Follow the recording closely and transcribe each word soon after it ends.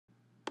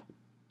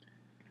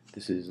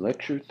This is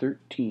lecture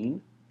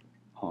 13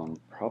 on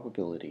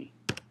probability.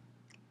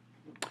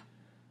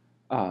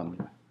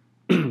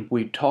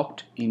 We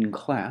talked in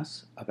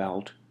class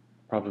about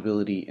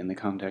probability in the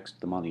context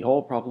of the Monty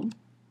Hall problem,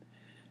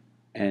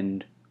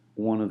 and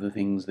one of the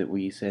things that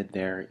we said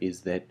there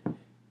is that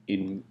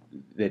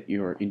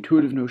your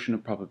intuitive notion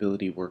of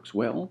probability works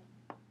well,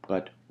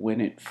 but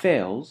when it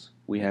fails,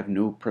 we have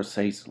no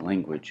precise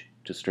language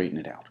to straighten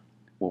it out.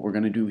 What we're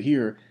going to do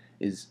here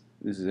is,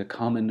 this is a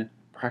common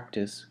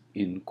practice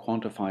in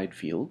quantified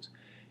fields,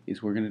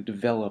 is we're going to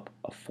develop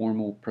a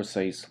formal,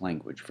 precise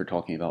language for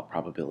talking about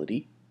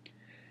probability.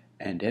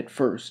 And at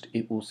first,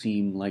 it will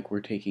seem like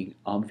we're taking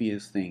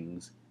obvious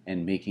things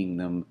and making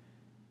them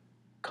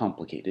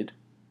complicated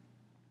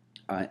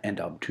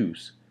and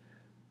obtuse.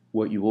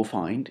 What you will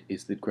find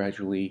is that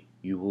gradually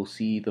you will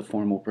see the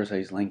formal,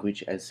 precise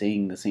language as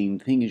saying the same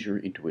thing as your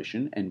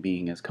intuition and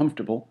being as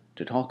comfortable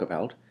to talk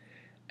about,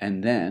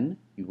 and then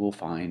you will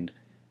find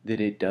that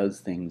it does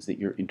things that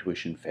your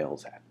intuition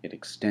fails at. It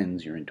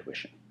extends your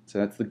intuition. So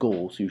that's the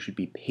goal, so you should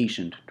be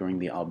patient during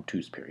the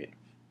obtuse period.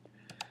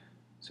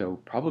 So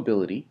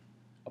probability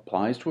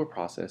applies to a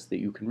process that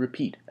you can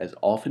repeat as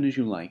often as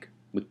you like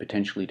with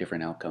potentially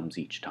different outcomes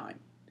each time.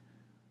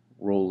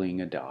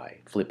 Rolling a die,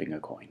 flipping a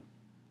coin.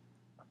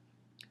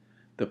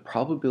 The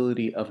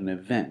probability of an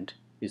event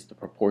is the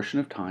proportion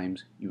of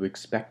times you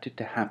expect it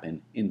to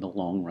happen in the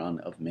long run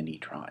of many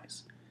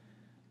tries.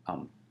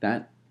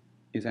 That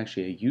is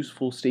actually a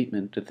useful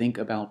statement to think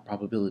about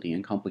probability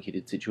in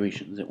complicated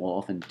situations. It will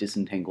often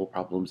disentangle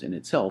problems in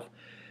itself,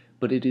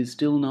 but it is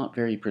still not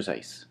very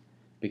precise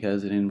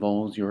because it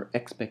involves your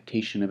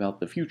expectation about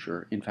the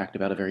future, in fact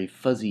about a very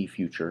fuzzy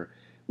future,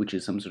 which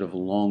is some sort of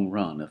long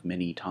run of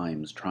many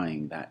times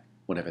trying that,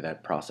 whatever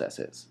that process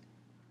is.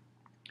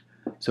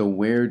 So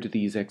where do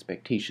these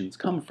expectations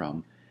come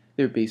from?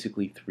 They're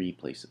basically three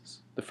places.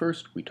 The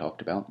first we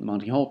talked about, the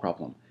Monty Hall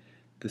problem,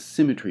 the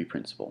symmetry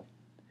principle.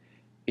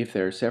 If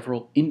there are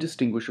several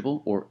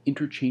indistinguishable or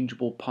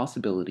interchangeable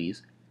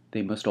possibilities,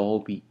 they must all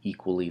be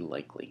equally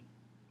likely.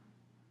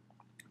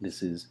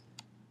 This is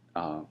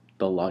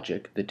the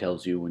logic that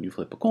tells you when you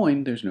flip a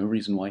coin, there's no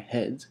reason why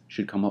heads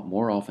should come up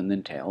more often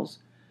than tails,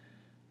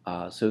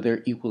 so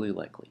they're equally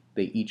likely.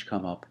 They each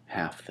come up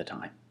half the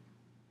time.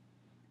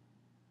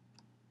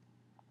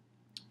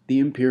 The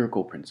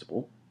empirical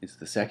principle is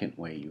the second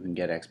way you can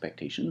get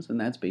expectations, and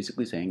that's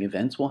basically saying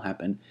events will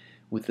happen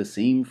with the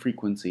same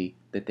frequency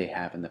that they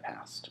have in the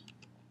past.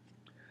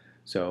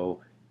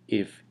 So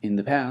if in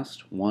the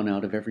past 1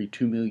 out of every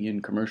 2 million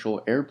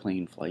commercial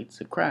airplane flights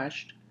have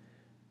crashed,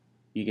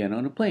 you get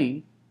on a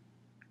plane,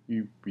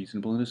 you're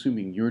reasonable in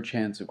assuming your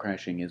chance of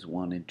crashing is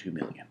 1 in 2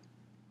 million.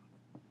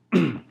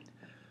 The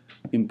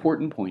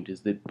important point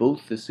is that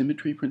both the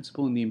symmetry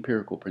principle and the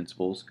empirical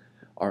principles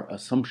are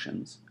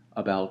assumptions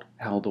about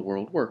how the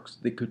world works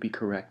that could be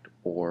correct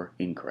or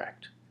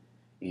incorrect.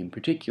 In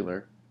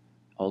particular,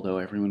 although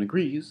everyone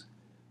agrees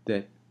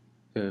that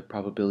the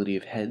probability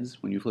of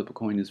heads when you flip a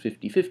coin is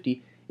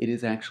 50-50, it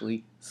is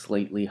actually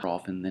slightly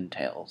often than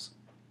tails.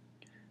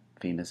 A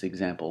famous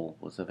example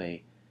was of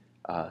a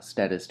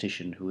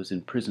statistician who was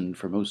imprisoned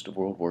for most of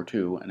World War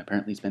II and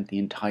apparently spent the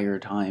entire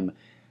time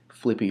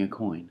flipping a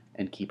coin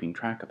and keeping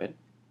track of it.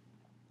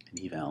 And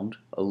he found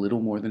a little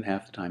more than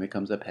half the time it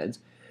comes up heads.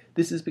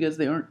 This is because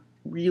they aren't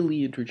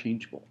really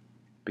interchangeable.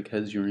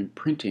 Because you're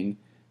imprinting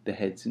the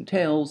heads and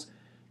tails,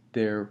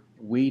 their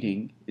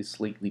weighting is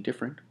slightly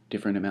different.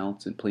 Different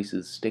amounts and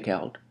places stick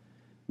out,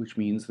 which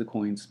means the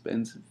coin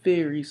spends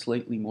very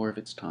slightly more of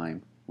its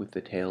time with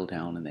the tail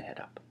down and the head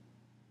up.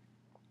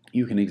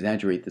 You can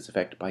exaggerate this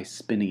effect by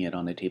spinning it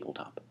on a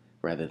tabletop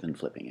rather than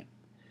flipping it.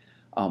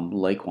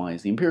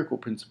 Likewise, the empirical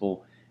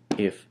principle,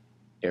 if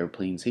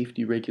airplane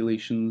safety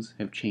regulations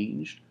have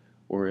changed,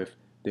 or if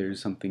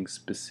there's something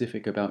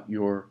specific about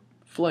your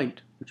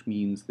flight, which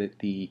means that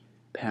the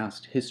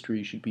past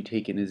history should be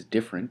taken as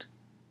different,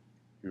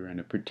 you're in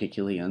a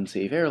particularly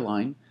unsafe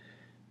airline,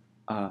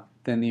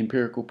 then the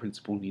empirical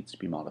principle needs to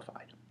be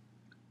modified.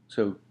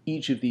 So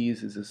each of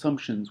these is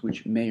assumptions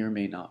which may or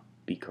may not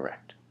be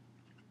correct.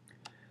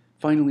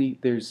 Finally,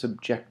 there's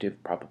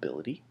subjective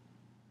probability,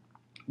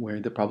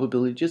 where the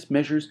probability just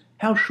measures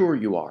how sure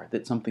you are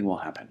that something will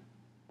happen.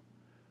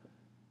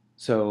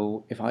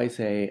 So if I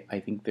say I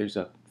think there's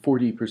a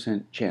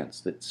 40%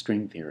 chance that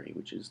string theory,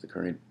 which is the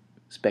current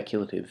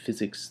speculative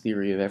physics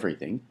theory of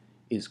everything,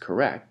 is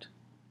correct,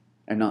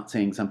 I'm not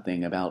saying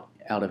something about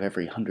out of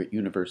every 100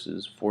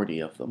 universes,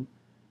 40 of them,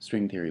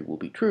 string theory will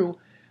be true.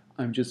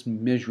 I'm just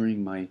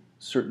measuring my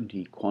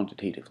certainty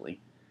quantitatively.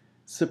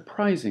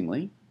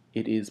 Surprisingly,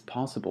 it is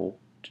possible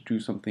to do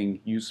something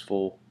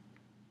useful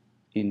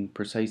in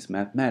precise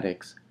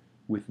mathematics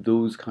with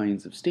those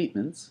kinds of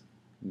statements.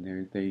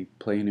 They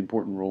play an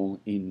important role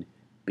in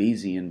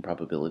Bayesian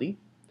probability,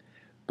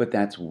 but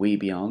that's way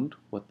beyond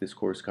what this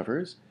course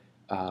covers.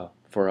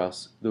 For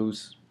us,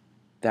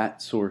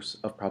 that source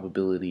of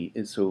probability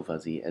is so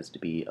fuzzy as to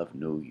be of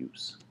no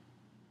use.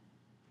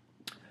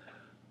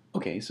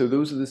 Okay, so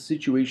those are the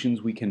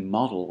situations we can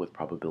model with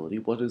probability.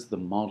 What does the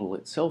model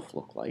itself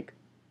look like?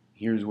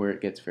 Here's where it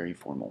gets very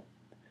formal.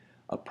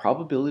 A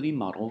probability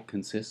model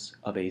consists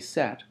of a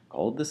set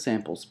called the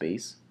sample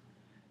space.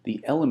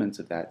 The elements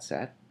of that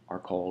set are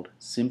called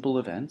simple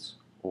events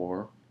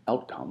or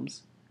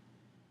outcomes,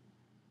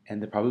 and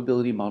the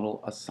probability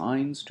model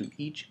assigns to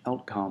each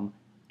outcome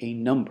a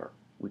number,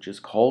 which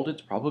is called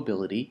its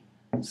probability,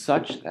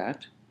 such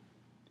that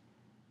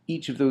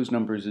each of those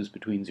numbers is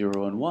between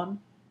 0 and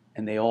 1,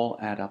 and they all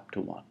add up to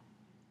 1.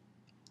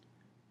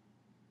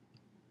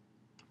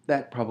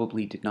 That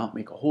probably did not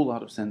make a whole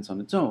lot of sense on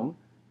its own,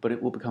 but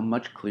it will become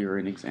much clearer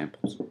in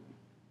examples.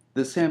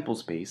 The sample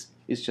space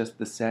is just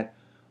the set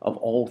of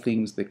all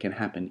things that can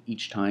happen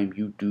each time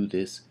you do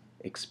this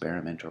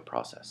experiment or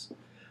process.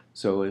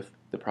 So if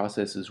the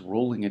process is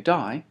rolling a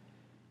die,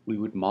 we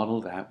would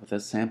model that with a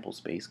sample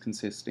space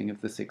consisting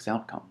of the 6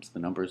 outcomes, the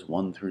numbers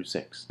 1 through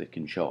 6 that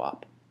can show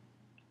up.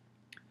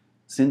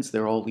 Since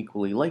they're all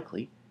equally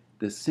likely,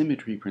 the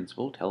symmetry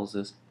principle tells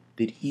us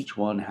that each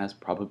one has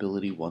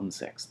probability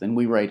 1/6. Then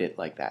we write it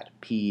like that,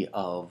 P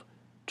of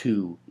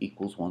 2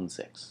 equals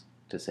 1/6,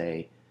 to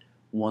say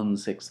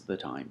 1/6 of the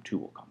time 2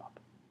 will come up.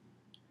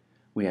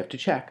 We have to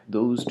check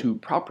those two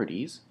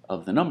properties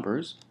of the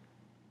numbers,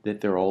 that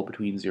they're all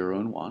between 0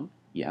 and 1,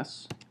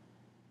 yes,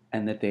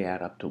 and that they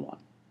add up to 1,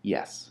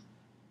 yes.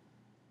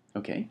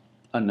 Okay,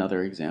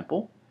 another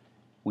example,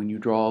 when you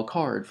draw a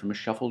card from a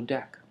shuffled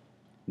deck,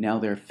 now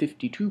there are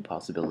 52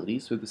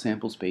 possibilities, so the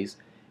sample space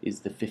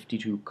is the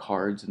 52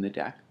 cards in the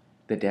deck.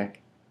 The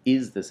deck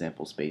is the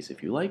sample space,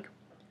 if you like.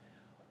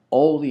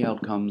 All the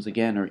outcomes,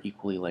 again, are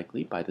equally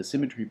likely by the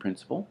symmetry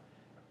principle.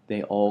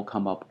 They all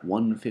come up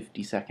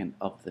 1/52nd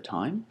of the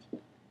time.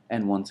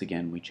 And once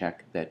again, we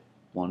check that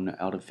 1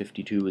 out of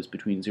 52 is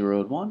between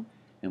 0 and 1,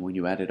 and when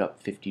you add it up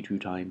 52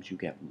 times, you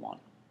get 1.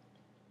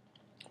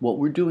 What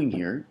we're doing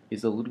here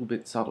is a little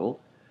bit subtle.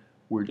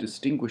 We're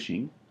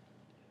distinguishing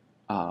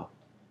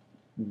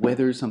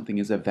whether something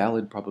is a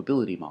valid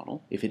probability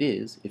model. If it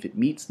is, if it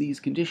meets these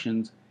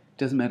conditions, it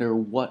doesn't matter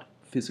what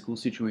physical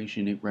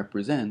situation it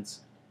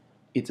represents,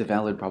 it's a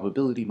valid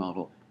probability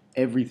model.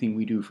 Everything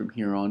we do from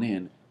here on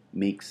in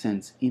makes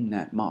sense in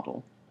that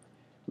model.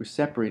 We're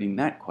separating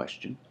that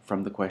question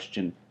from the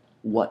question,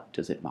 what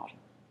does it model?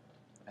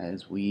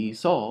 As we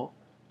saw,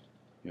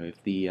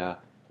 if the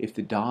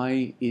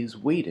die is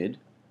weighted,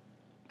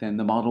 then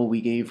the model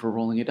we gave for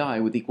rolling a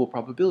die with equal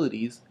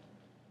probabilities,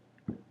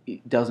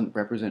 it doesn't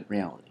represent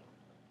reality.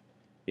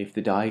 If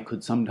the die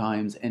could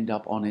sometimes end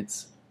up on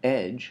its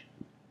edge,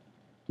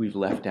 we've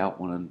left out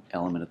one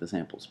element of the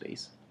sample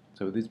space.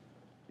 So it is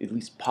at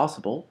least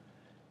possible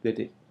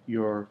that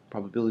your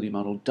probability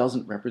model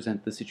doesn't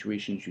represent the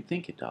situations you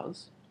think it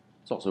does.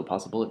 It's also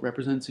possible it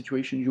represents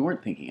situations you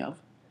weren't thinking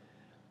of.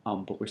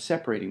 But we're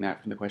separating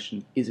that from the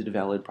question, is it a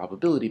valid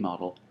probability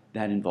model?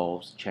 That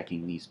involves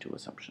checking these two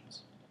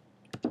assumptions.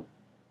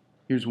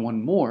 Here's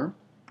one more,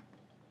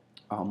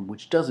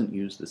 which doesn't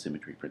use the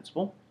symmetry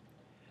principle.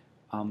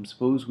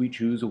 Suppose we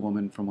choose a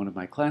woman from one of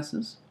my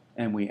classes,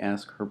 and we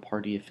ask her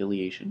party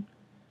affiliation,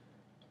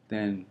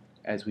 then,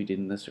 as we did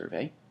in the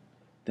survey,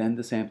 then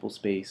the sample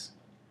space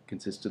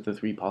consists of the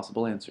 3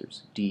 possible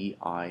answers, D,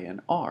 I,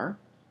 and R.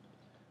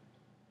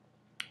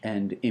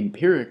 And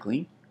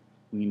empirically,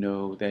 we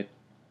know that,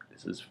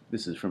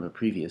 this is from a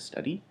previous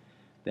study,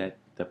 that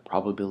the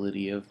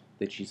probability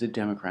that she's a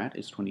Democrat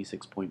is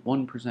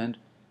 26.1%,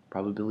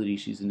 probability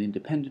she's an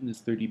independent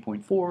is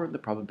 30.4, and the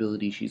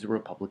probability she's a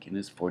Republican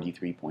is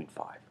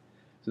 43.5.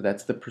 So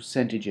that's the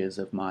percentages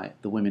of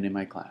the women in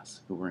my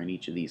class who were in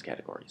each of these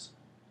categories.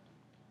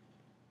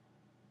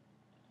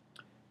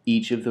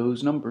 Each of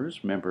those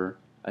numbers, remember,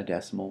 a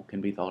decimal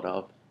can be thought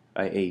of,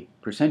 a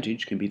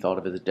percentage can be thought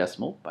of as a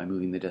decimal by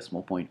moving the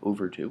decimal point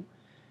over 2.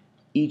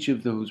 Each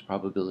of those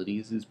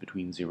probabilities is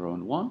between 0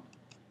 and 1,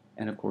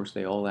 and of course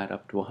they all add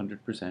up to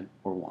 100%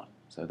 or 1.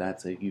 So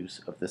that's a use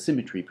of the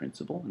symmetry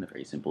principle in a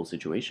very simple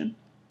situation.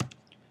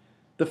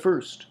 The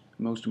first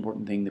most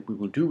important thing that we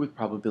will do with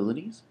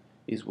probabilities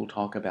is we'll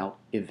talk about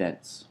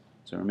events.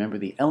 So remember,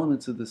 the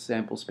elements of the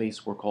sample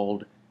space were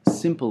called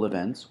simple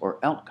events or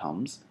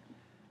outcomes.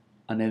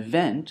 An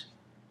event,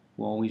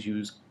 we'll always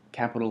use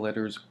capital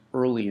letters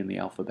early in the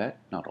alphabet,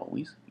 not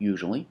always,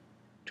 usually,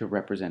 to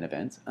represent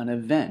events. An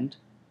event,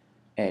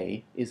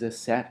 A, is a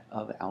set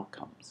of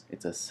outcomes.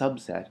 It's a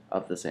subset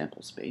of the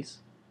sample space.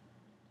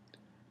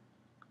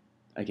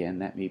 Again,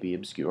 that may be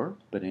obscure,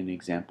 but in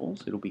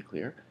examples it'll be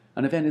clear.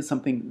 An event is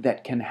something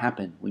that can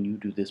happen when you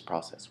do this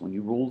process. When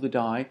you roll the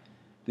die,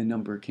 the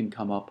number can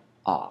come up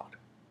odd.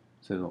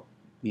 So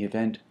the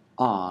event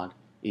odd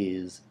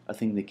is a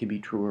thing that can be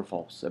true or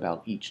false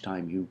about each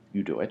time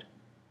you do it.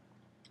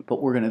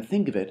 But we're going to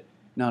think of it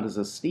not as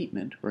a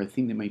statement or a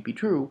thing that might be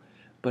true,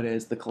 but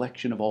as the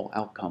collection of all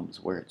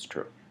outcomes where it's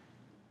true.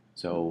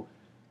 So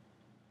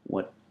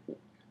what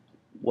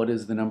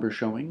is the number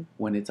showing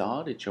when it's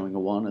odd? It's showing a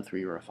 1, a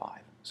 3, or a 5.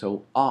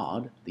 So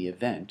odd, the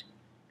event,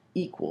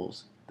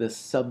 equals the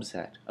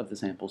subset of the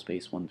sample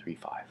space 1, 3,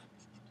 5.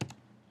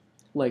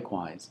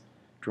 Likewise,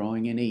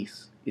 drawing an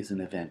ace is an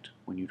event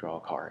when you draw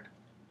a card.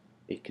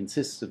 It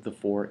consists of the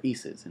 4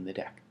 aces in the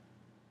deck.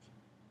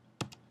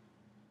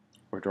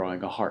 or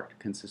drawing a heart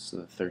consists of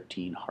the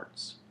 13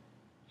 hearts.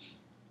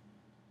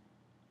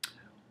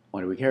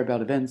 Why do we care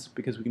about events?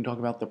 Because we can talk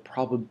about the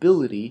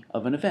probability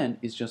of an event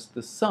is just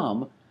the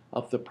sum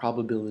of the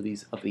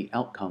probabilities of the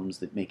outcomes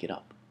that make it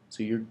up.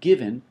 So you're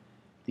given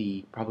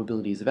the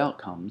probabilities of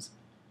outcomes,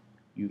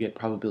 you get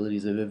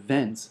probabilities of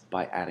events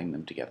by adding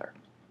them together.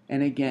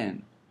 And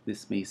again,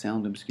 this may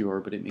sound obscure,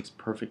 but it makes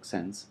perfect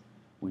sense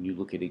when you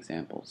look at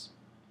examples.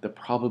 The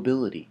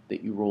probability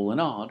that you roll an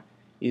odd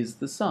is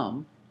the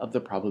sum of the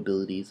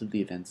probabilities of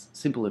the events,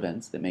 simple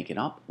events that make it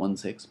up.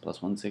 1/6 plus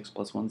 1/6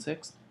 plus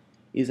 1/6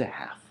 is a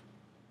half.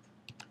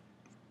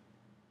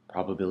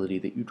 Probability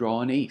that you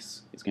draw an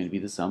ace is going to be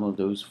the sum of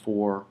those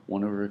 4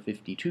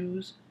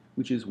 1/52s,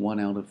 which is 1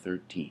 out of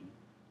 13.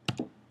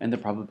 And the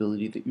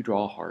probability that you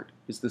draw a heart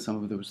is the sum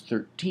of those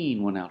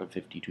 13 1 out of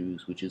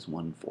 52s, which is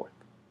 1/4.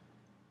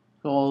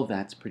 So all of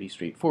that's pretty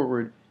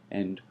straightforward,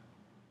 and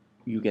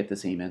you get the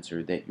same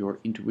answer that your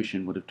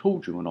intuition would have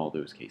told you in all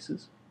those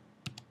cases.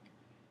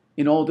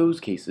 In all those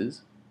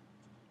cases,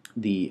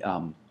 the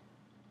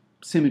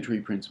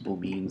symmetry principle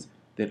means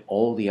that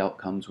all the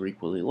outcomes were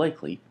equally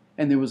likely,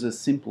 and there was a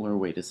simpler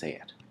way to say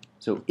it.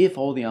 So if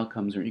all the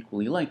outcomes are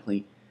equally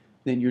likely,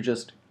 then you're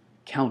just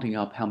counting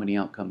up how many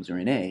outcomes are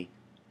in A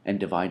and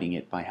dividing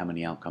it by how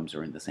many outcomes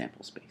are in the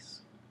sample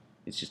space.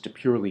 It's just a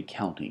purely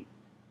counting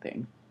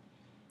thing.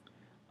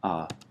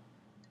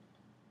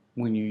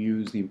 When you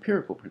use the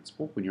empirical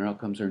principle, when your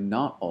outcomes are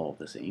not all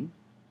the same,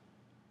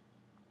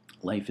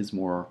 life is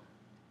more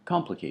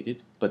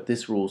complicated, but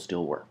this rule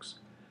still works.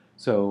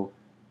 So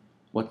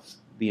what's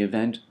the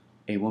event?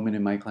 A woman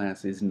in my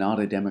class is not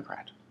a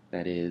Democrat.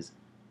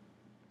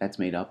 That's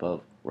made up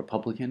of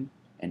Republican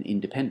and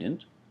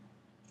Independent.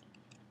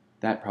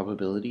 That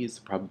probability is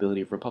the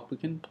probability of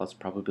Republican plus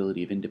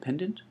probability of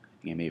Independent.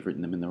 I may have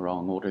written them in the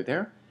wrong order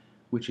there,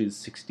 which is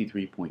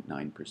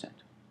 63.9%.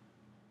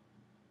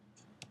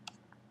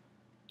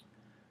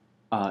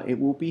 It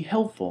will be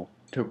helpful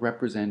to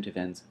represent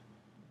events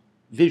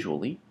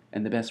visually,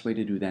 and the best way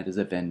to do that is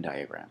a Venn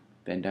diagram.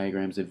 Venn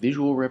diagram is a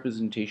visual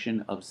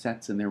representation of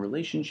sets and their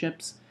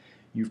relationships.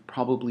 You've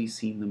probably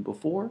seen them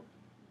before.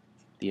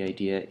 The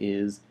idea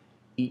is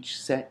each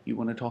set you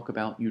want to talk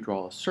about, you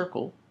draw a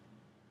circle.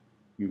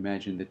 You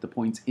imagine that the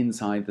points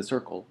inside the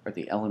circle are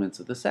the elements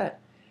of the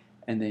set,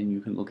 and then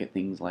you can look at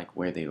things like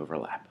where they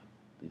overlap.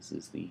 This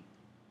is the,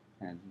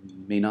 and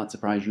may not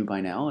surprise you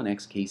by now, an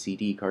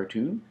XKCD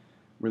cartoon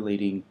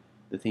relating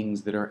the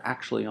things that are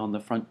actually on the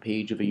front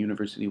page of a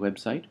university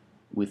website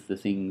with the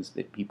things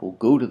that people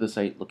go to the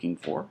site looking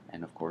for.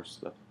 And of course,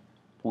 the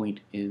point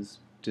is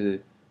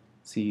to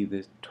see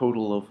the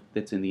total of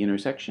that's in the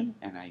intersection,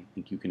 and I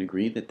think you can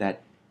agree that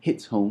that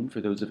hits home for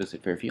those of us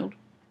at Fairfield.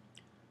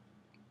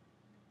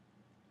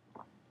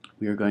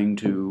 We are going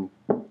to,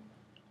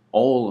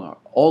 all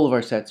of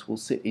our sets will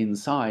sit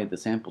inside the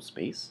sample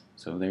space.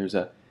 So there's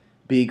a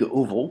big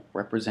oval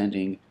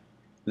representing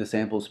the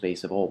sample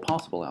space of all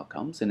possible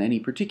outcomes, and any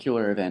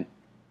particular event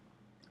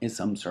is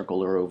some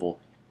circle or oval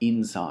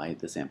inside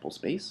the sample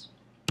space.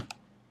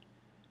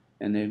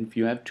 And then if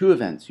you have two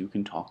events, you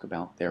can talk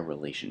about their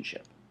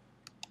relationship.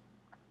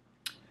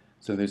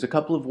 So there's a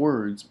couple of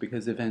words,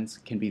 because events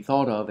can be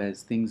thought of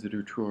as things that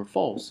are true or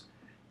false.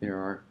 There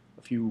are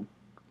a few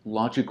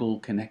logical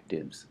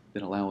connectives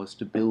that allow us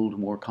to build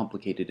more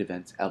complicated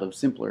events out of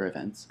simpler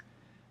events,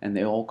 and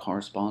they all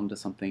correspond to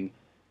something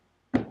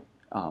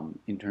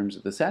in terms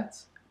of the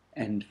sets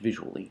and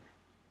visually.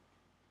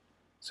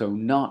 So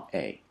not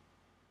A.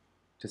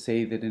 To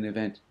say that an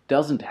event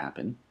doesn't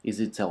happen is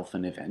itself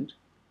an event.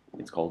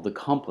 It's called the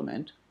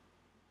complement.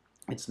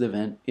 It's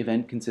the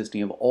event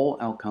consisting of all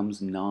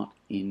outcomes not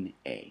in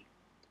A.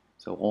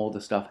 So all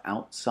the stuff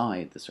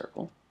outside the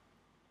circle.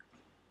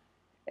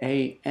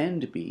 A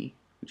and B,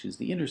 which is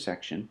the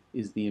intersection,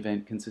 is the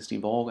event consisting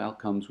of all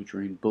outcomes which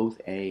are in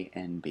both A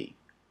and B.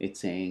 It's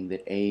saying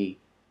that A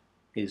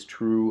is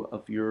true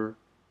of your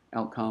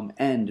outcome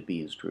and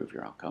B is true of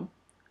your outcome.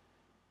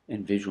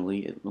 And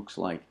visually it looks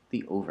like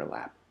the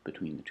overlap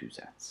between the two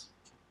sets.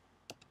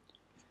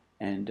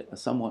 And a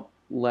somewhat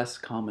less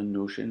common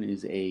notion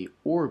is A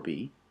or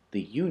B.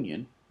 The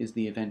union is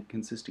the event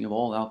consisting of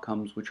all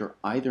outcomes which are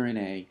either in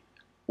A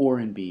or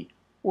in B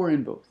or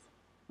in both.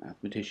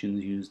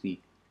 Mathematicians use the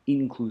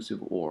inclusive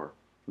or,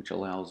 which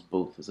allows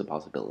both as a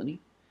possibility.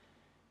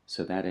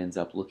 So that ends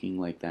up looking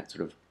like that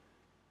sort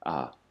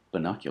of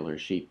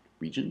binocular-shaped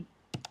region.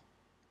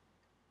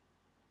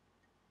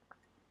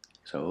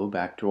 So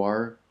back to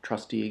our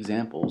trusty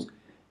examples,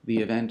 the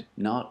event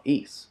not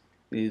ace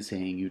is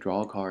saying you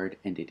draw a card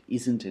and it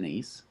isn't an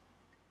ace.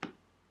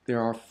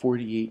 There are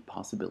 48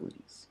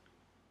 possibilities,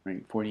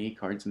 right? 48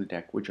 cards in the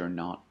deck which are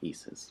not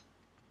aces.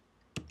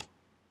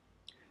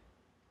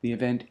 The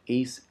event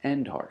ace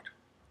and heart.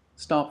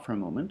 Stop for a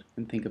moment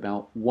and think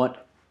about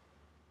what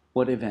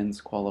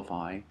events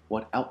qualify,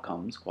 what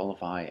outcomes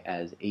qualify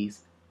as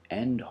ace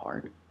and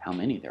heart, how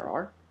many there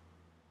are.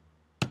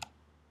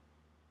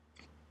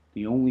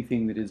 The only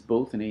thing that is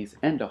both an ace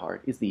and a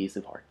heart is the ace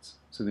of hearts.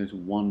 So there's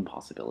one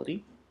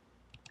possibility.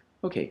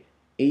 Okay,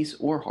 Ace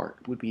or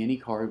heart would be any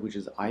card which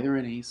is either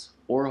an ace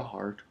or a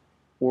heart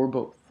or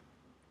both.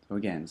 So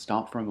again,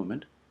 stop for a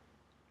moment,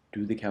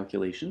 do the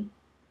calculation,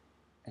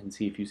 and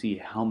see if you see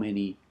how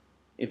many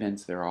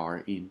events there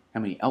are in,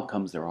 how many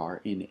outcomes there are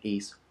in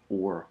ace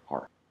or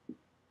heart.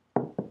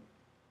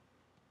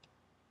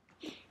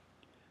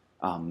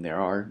 There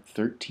are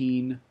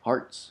 13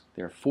 hearts,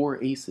 there are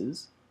 4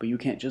 aces, but you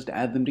can't just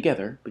add them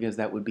together because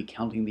that would be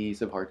counting the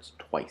ace of hearts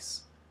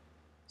twice.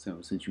 So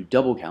since you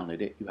double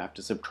counted it, you have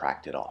to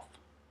subtract it off,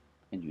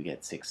 and you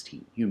get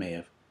 16. You may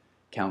have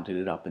counted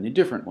it up in a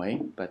different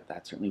way, but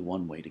that's certainly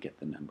one way to get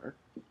the number.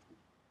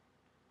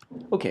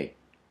 Okay,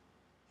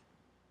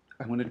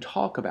 I want to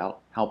talk about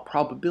how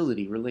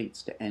probability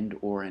relates to and,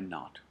 or, and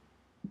not.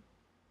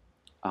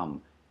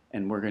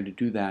 And we're going to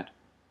do that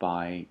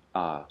by,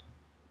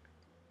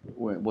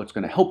 what's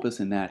going to help us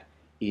in that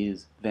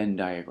is Venn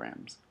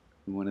diagrams.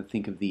 We want to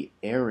think of the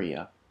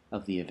area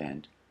of the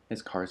event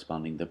as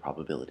corresponding to the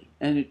probability.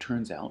 And it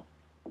turns out,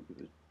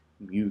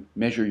 you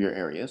measure your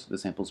area, so the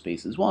sample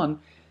space is 1,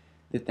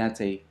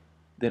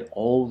 that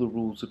all the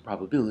rules of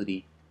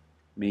probability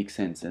make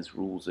sense as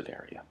rules of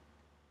area.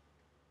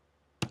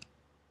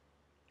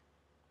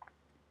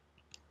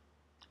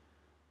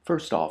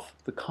 First off,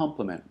 the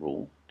complement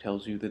rule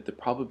tells you that the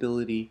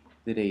probability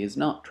that A is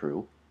not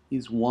true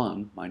is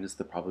 1 minus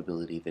the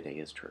probability that A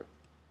is true.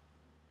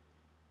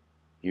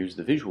 Here's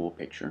the visual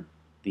picture.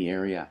 The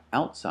area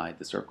outside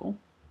the circle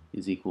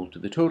is equal to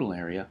the total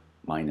area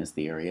minus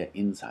the area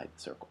inside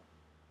the circle.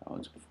 Well,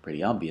 it's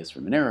pretty obvious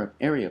from an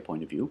area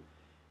point of view.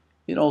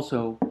 It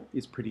also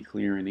is pretty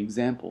clear in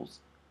examples.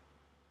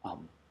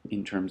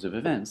 In terms of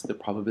events, the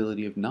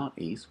probability of not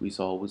ace we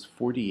saw was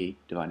 48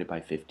 divided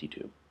by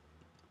 52.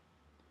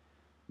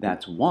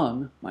 That's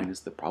 1 minus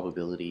the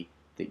probability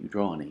that you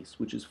draw an ace,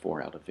 which is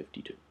 4 out of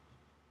 52.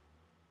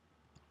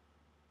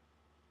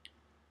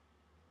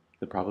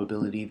 The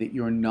probability that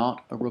you're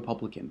not a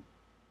Republican,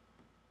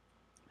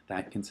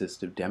 that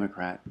consists of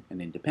Democrat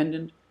and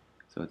Independent,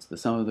 so it's the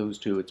sum of those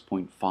two, it's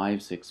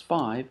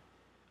 0.565,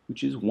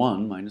 which is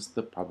 1 minus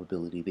the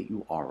probability that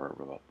you are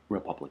a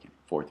Republican,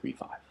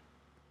 435.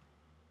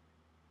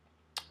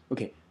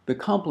 Okay, the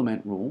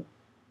complement rule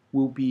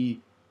will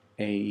be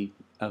a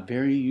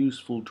very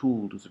useful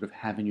tool to sort of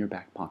have in your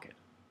back pocket.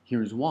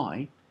 Here's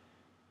why.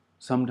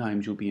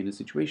 Sometimes you'll be in a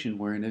situation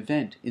where an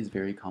event is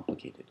very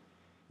complicated.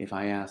 If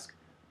I ask,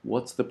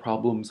 what's the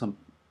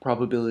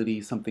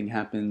probability something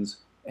happens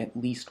at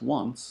least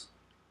once,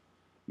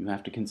 you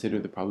have to consider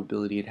the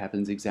probability it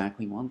happens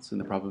exactly once, and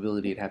the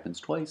probability it happens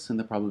twice, and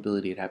the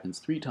probability it happens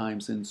 3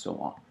 times, and so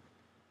on.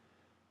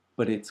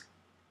 But its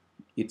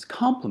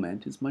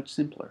complement is much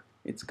simpler.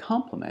 Its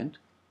complement,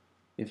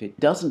 if it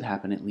doesn't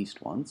happen at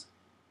least once,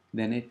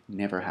 then it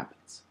never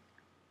happens.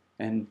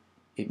 And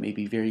it may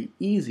be very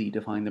easy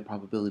to find the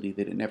probability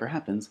that it never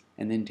happens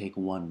and then take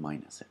 1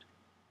 minus it.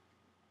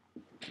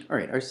 All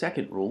right, our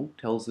second rule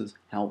tells us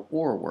how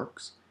OR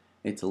works.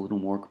 It's a little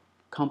more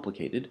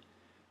complicated.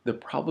 The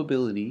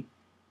probability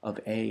of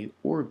A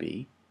or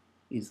B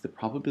is the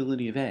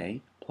probability of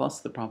A plus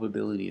the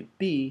probability of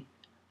B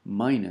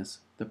minus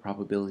the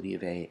probability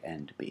of A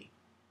and B.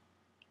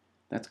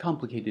 That's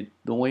complicated.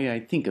 The way I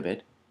think of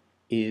it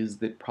is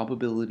that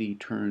probability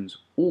turns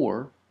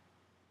OR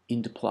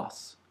into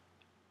plus.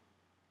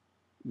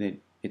 That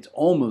it's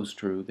almost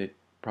true that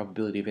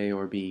probability of A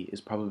or B is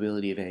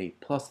probability of A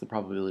plus the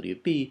probability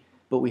of B,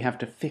 but we have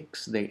to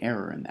fix the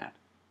error in that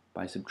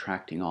by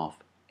subtracting off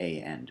A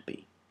and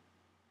B.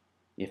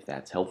 If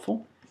that's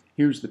helpful,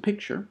 here's the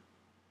picture,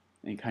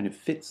 and it kind of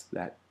fits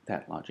that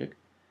logic.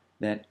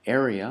 That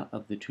area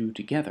of the two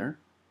together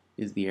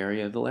is the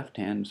area of the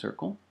left-hand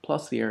circle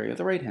plus the area of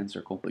the right-hand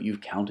circle, but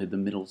you've counted the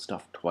middle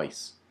stuff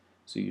twice,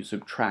 so you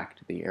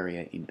subtract the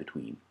area in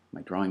between.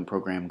 My drawing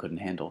program couldn't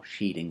handle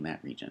shading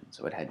that region,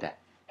 so it had to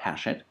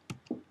hash it.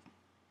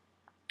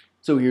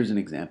 So here's an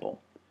example.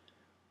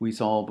 We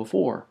saw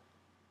before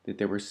that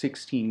there were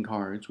 16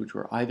 cards which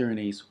were either an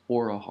ace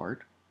or a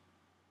heart.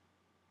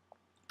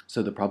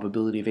 So the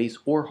probability of ace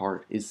or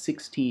heart is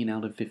 16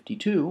 out of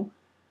 52.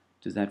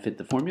 Does that fit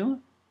the formula?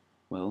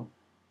 Well,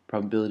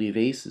 probability of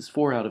ace is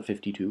 4 out of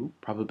 52,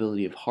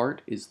 probability of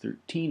heart is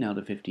 13 out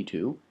of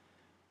 52,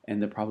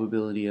 and the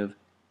probability of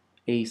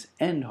ace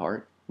and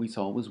heart we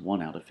saw was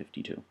 1 out of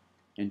 52.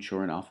 And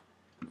sure enough,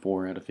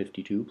 4 out of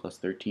 52 plus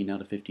 13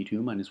 out of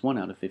 52 minus 1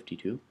 out of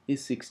 52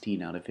 is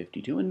 16 out of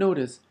 52. And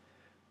notice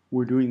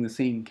we're doing the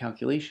same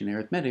calculation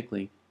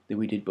arithmetically that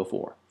we did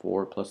before.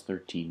 4 plus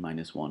 13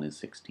 minus 1 is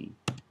 16.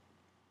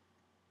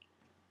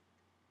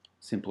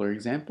 Simpler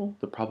example,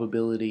 the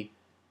probability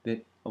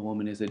that a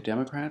woman is a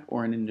Democrat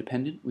or an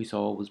Independent we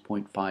saw was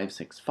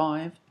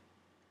 0.565.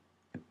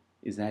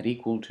 Is that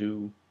equal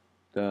to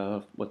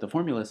what the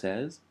formula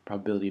says?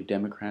 Probability of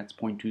Democrats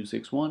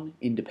 0.261,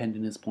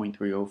 Independent is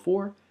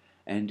 0.304,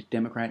 and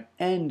Democrat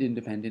and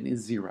Independent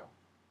is 0,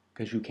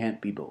 because you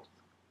can't be both.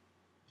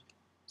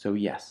 So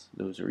yes,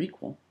 those are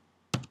equal.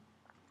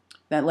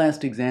 That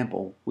last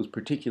example was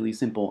particularly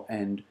simple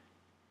and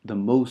the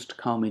most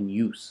common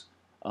use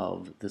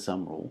of the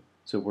sum rule,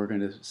 so we're going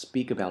to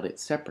speak about it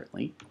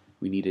separately.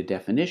 we need a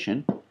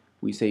definition.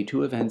 We say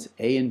two events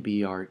A and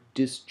B are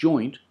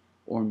disjoint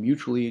or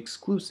mutually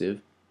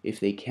exclusive if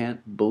they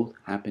can't both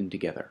happen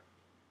together.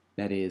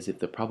 That is, if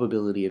the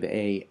probability of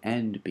A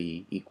and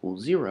B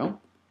equals 0,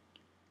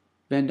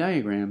 Venn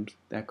diagrams,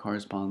 that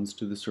corresponds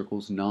to the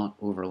circles not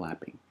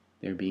overlapping,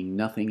 there being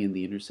nothing in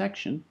the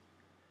intersection.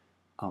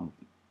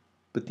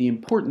 But the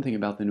important thing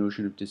about the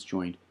notion of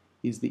disjoint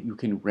is that you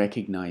can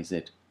recognize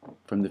it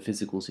from the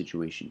physical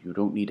situation. You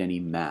don't need any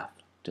math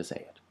to say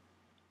it.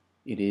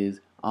 It is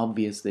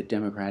obvious that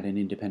Democrat and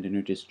Independent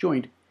are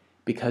disjoint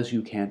because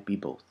you can't be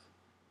both.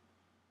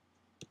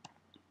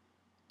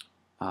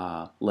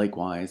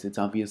 Likewise, it's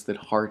obvious that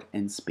Heart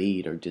and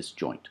Spade are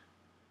disjoint.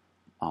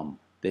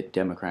 That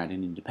Democrat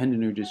and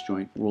Independent are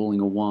disjoint, rolling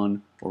a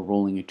 1 or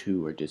rolling a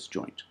 2 are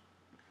disjoint.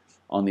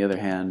 On the other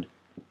hand,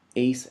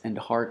 Ace and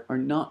Heart are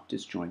not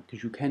disjoint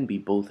because you can be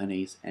both an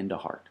Ace and a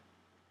Heart.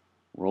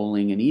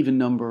 Rolling an even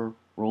number,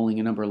 rolling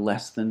a number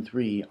less than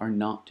 3 are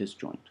not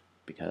disjoint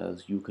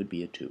because you could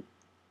be a 2.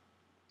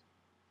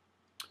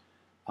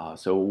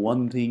 So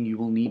one thing you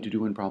will need to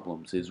do in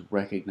problems is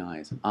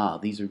recognize,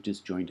 these are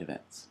disjoint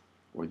events,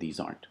 or these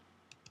aren't.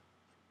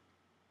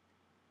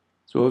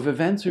 So if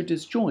events are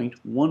disjoint,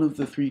 one of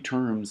the three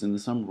terms in the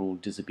sum rule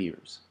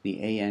disappears,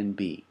 the A and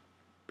B,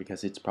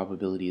 because its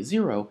probability is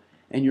 0,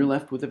 and you're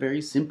left with a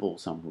very simple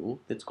sum rule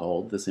that's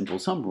called the simple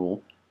sum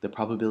rule. The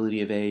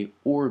probability of A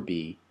or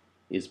B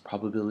is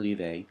probability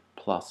of A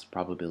plus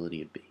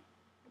probability of B.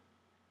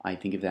 I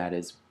think of that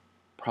as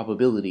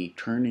probability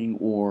turning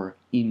or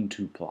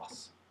into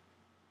plus.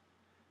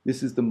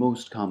 This is the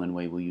most common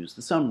way we'll use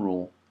the sum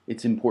rule.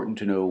 It's important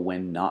to know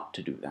when not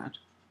to do that.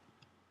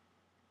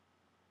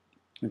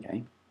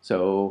 Okay,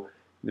 so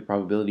the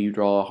probability you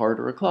draw a heart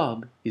or a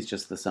club is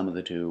just the sum of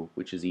the two,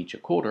 which is each a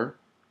quarter,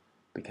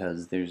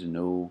 because they're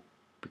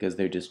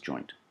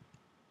disjoint.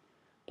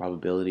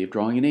 Probability of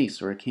drawing an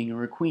ace or a king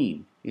or a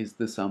queen is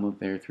the sum of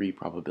their three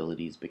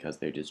probabilities because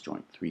they're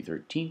disjoint,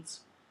 3/13.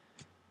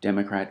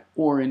 Democrat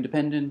or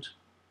Independent,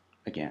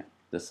 again,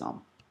 the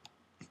sum.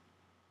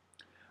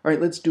 All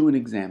right, let's do an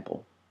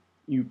example.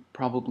 You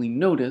probably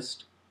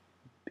noticed,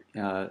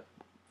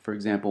 for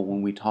example,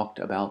 when we talked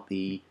about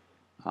the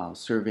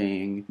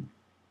surveying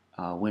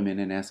women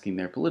and asking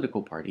their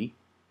political party,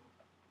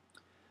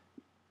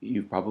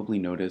 you've probably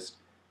noticed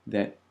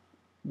that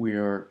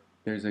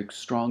there's a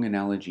strong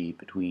analogy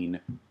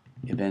between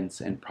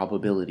events and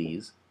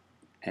probabilities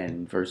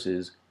and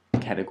versus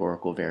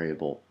categorical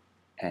variable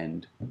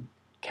and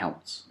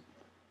counts.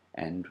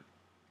 And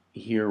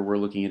here we're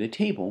looking at a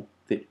table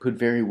that could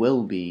very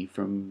well be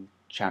from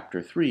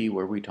chapter 3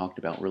 where we talked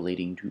about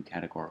relating to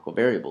categorical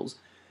variables.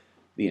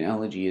 The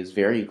analogy is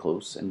very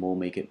close and we'll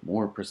make it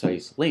more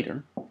precise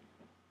later,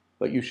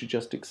 but you should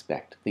just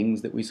expect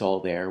things that we saw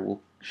there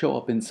will show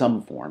up in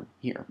some form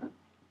here.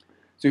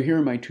 So here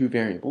are my two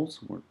variables.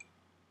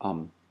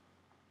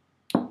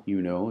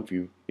 You know, if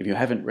you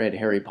haven't read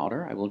Harry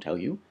Potter, I will tell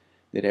you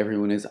that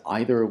everyone is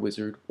either a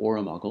wizard or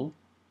a muggle.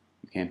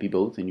 You can't be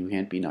both and you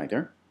can't be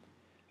neither.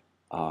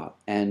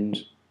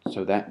 And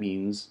so that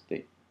means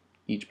that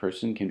each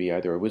person can be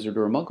either a wizard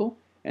or a muggle,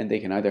 and they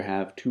can either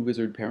have two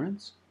wizard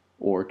parents,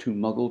 or two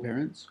muggle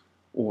parents,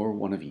 or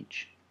one of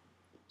each.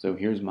 So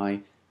here's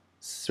my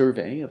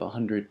survey of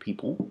 100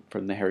 people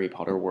from the Harry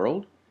Potter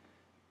world,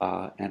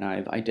 and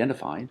I've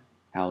identified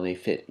how they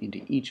fit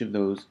into each of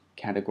those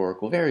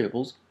categorical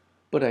variables,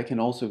 but I can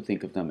also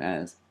think of them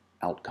as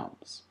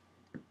outcomes.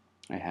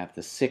 I have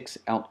the 6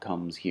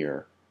 outcomes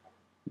here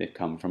that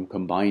come from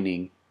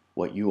combining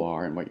what you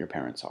are and what your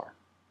parents are.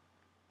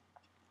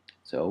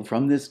 So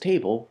from this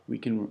table, we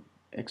can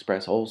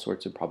express all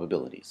sorts of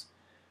probabilities.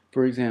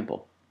 For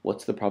example,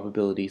 what's the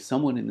probability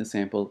someone in the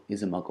sample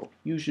is a muggle?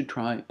 You should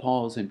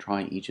pause and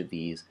try each of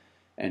these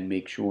and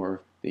make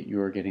sure that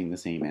you're getting the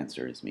same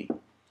answer as me.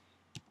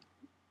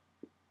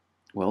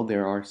 Well,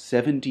 there are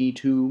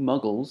 72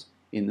 muggles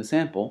in the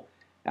sample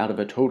out of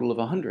a total of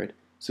 100,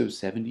 so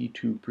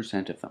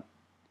 72% of them.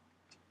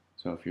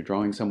 So if you're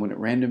drawing someone at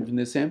random from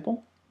this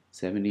sample,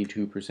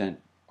 72%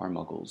 are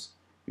muggles.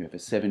 You have a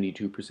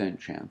 72%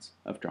 chance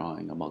of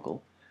drawing a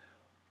muggle.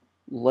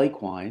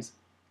 Likewise,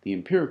 the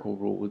empirical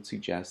rule would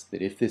suggest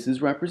that if this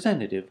is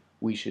representative,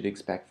 we should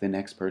expect the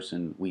next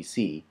person we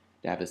see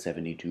to have a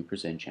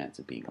 72% chance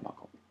of being a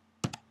muggle.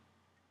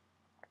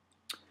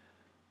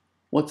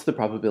 What's the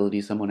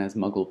probability someone has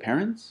muggle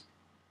parents?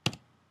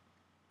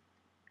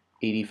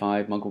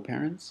 85 muggle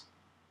parents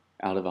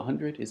out of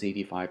 100 is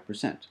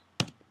 85%.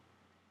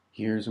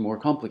 Here's a more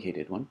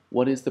complicated one.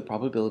 What is the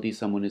probability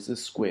someone is a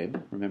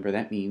squib? Remember,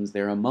 that means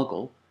they're a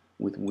muggle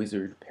with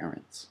wizard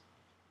parents.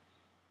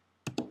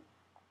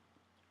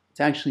 It's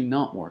actually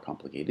not more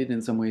complicated.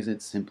 In some ways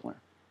it's simpler,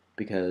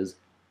 because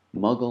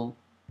muggle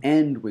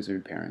and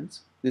wizard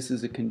parents, this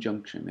is a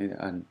conjunction,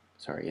 an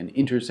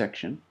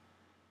intersection.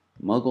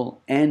 Muggle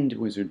and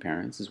wizard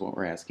parents is what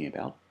we're asking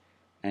about,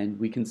 and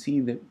we can see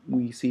that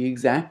we see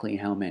exactly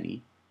how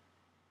many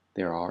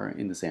there are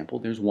in the sample.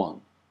 There's 1.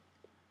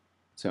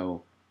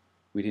 So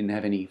we didn't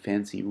have any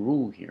fancy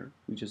rule here.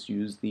 We just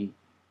used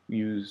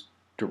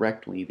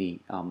directly the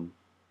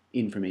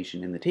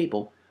information in the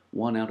table,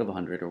 1 out of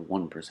 100 or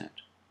 1%.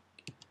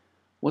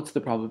 What's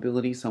the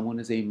probability someone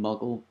is a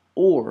muggle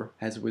or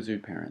has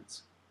wizard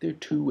parents? There are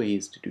two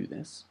ways to do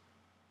this.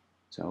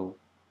 So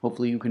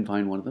hopefully you can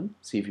find one of them.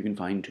 See if you can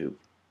find two.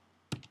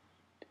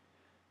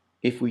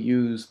 If we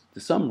use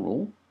the sum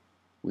rule,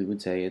 we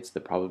would say it's the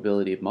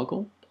probability of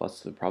muggle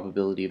plus the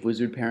probability of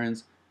wizard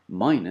parents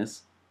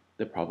minus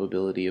the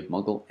probability of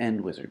muggle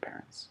and wizard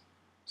parents.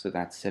 So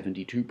that's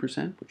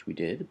 72%, which we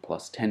did,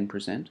 plus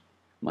 10%,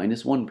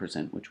 minus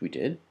 1%, which we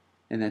did,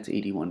 and that's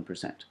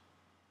 81%.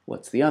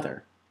 What's the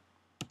other?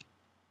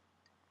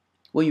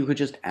 Well, you could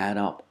just add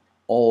up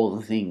all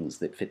the things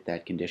that fit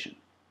that condition.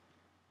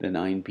 The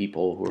 9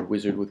 people who are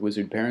wizard with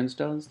wizard parents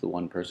does, the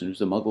 1 person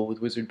who's a muggle with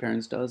wizard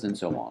parents does, and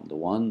so on. The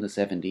 1, the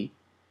 70,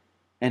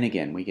 and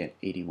again we get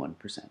 81%.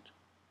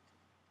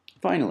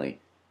 Finally,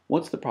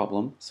 what's the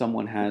problem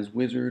someone has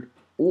wizard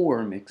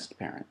or mixed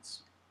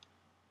parents?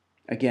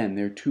 Again,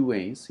 there are two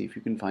ways, see if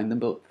you can find them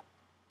both.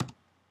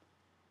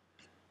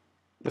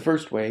 The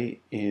first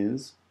way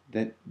is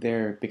that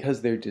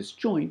because they're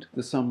disjoint,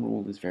 the sum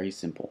rule is very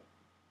simple.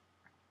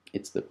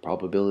 It's the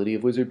probability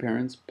of wizard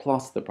parents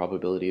plus the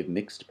probability of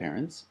mixed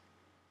parents.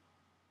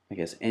 I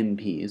guess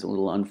MP is a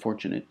little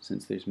unfortunate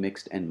since there's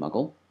mixed and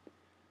muggle.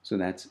 So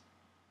that's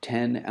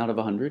 10 out of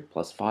 100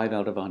 plus 5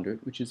 out of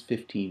 100, which is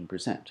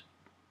 15%.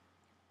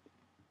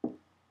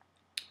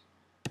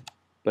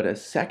 But a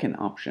second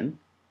option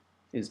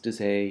is to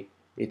say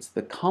it's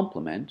the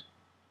complement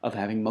of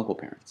having muggle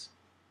parents.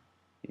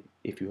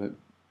 If you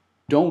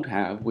don't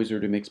have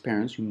wizard or mixed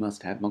parents, you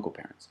must have muggle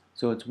parents.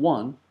 So it's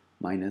 1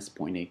 minus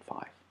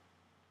 0.85.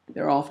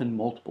 There are often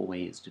multiple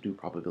ways to do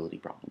probability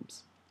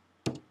problems.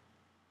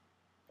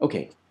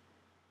 Okay,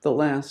 the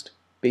last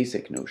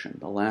basic notion,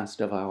 the last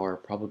of our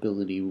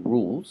probability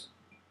rules,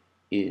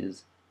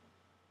 is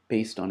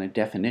based on a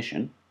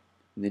definition.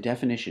 And the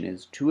definition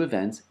is 2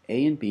 events,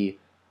 A and B,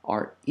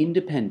 are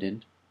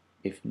independent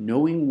if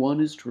knowing one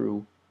is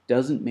true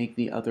doesn't make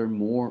the other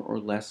more or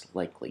less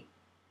likely.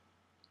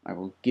 I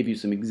will give you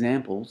some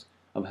examples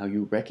of how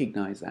you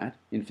recognize that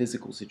in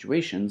physical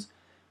situations,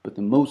 but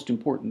the most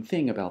important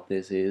thing about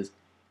this is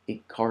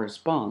it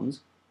corresponds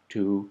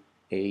to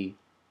a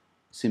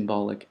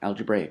symbolic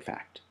algebraic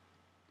fact,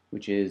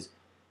 which is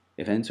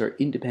events are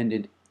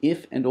independent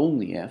if and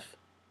only if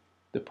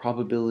the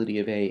probability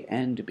of A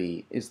and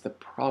B is the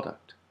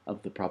product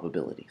of the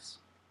probabilities.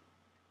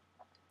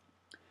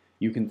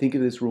 You can think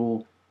of this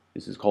rule,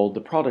 this is called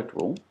the product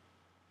rule,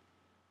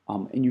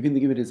 and you can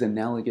think of it as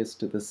analogous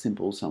to the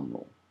simple sum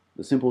rule.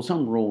 The simple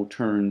sum rule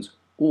turns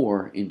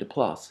or into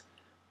plus,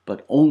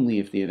 but only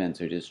if the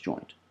events are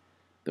disjoint.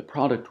 The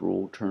product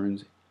rule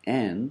turns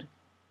and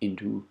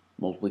into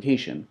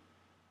multiplication,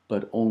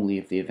 but only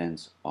if the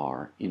events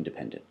are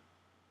independent.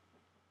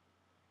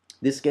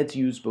 This gets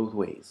used both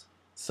ways.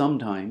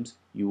 Sometimes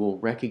you will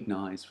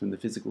recognize from the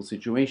physical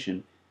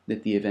situation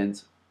that the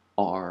events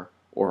are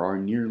or are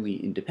nearly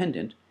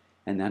independent,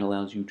 and that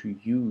allows you to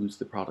use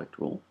the product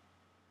rule.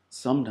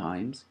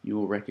 Sometimes you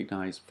will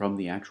recognize from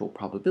the actual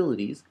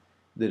probabilities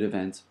that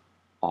events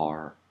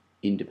are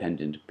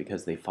independent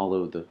because they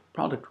follow the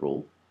product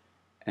rule,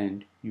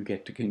 and you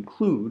get to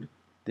conclude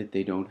that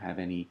they don't have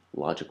any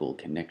logical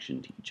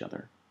connection to each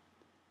other.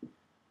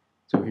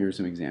 So here's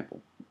some example.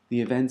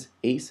 The events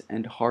ace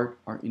and heart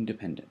are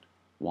independent.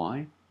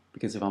 Why?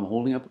 Because if I'm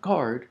holding up a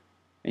card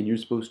and you're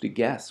supposed to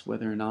guess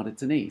whether or not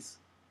it's an ace,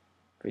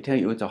 if I tell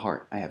you it's a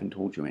heart, I haven't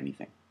told you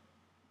anything.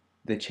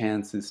 The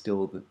chance is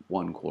still the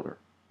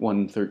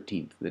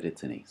 1/13th that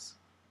it's an ace,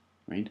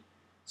 right?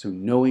 So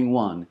knowing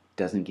one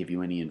doesn't give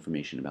you any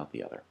information about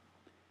the other.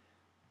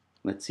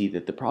 Let's see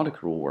that the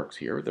product rule works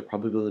here. The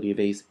probability of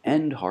ace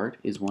and heart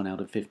is 1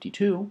 out of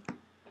 52.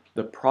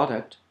 The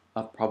product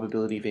of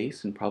probability of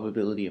ace and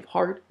probability of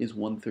heart is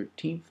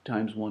 1/13th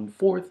times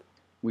 1/4,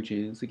 which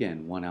is,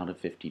 again, 1 out of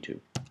 52.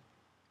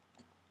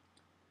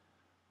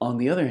 On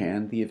the other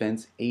hand, the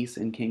events ace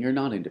and king are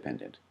not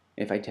independent.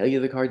 If I tell you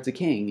the card's a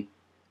king,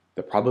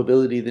 the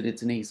probability that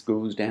it's an ace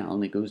goes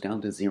down. It goes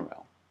down to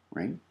 0,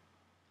 right?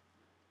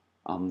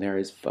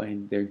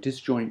 They're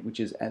disjoint, which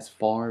is as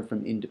far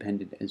from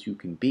independent as you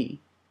can be.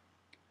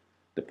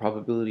 The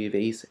probability of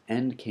ace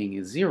and king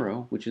is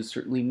 0, which is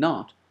certainly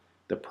not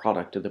the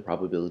product of the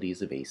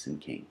probabilities of ace and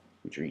king,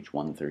 which are each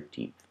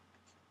 1/13th.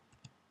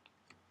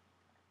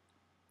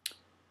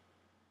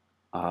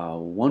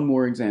 One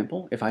more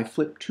example. If I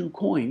flip 2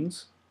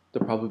 coins, the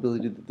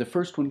probability that the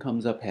first one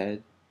comes up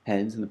heads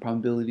and the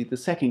probability the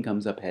second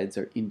comes up heads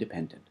are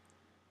independent.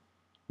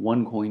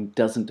 One coin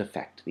doesn't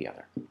affect the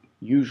other.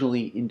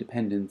 Usually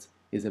independence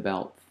is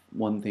about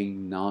one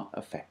thing not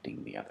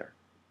affecting the other,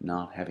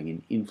 not having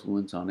an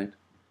influence on it.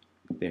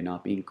 They're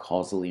not being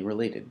causally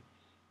related.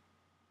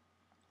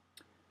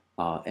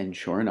 And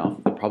sure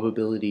enough, the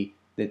probability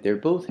that they're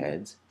both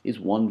heads is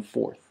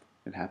 1/4.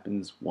 It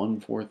happens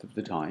 1/4 of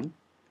the time,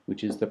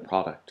 which is the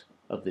product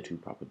of the two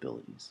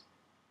probabilities.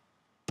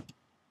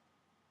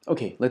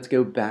 Okay, let's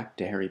go back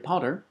to Harry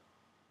Potter.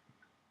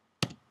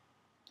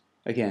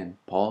 Again,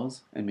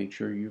 pause and make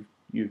sure you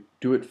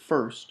do it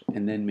first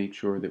and then make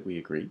sure that we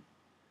agree.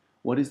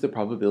 What is the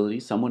probability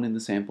someone in the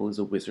sample is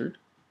a wizard?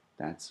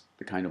 That's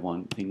the kind of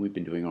one thing we've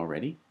been doing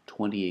already.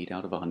 28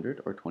 out of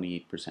 100, or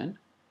 28%.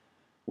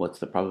 What's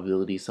the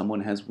probability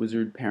someone has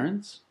wizard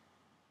parents?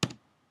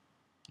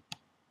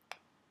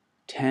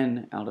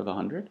 10 out of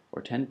 100,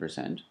 or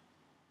 10%.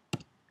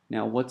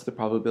 Now, what's the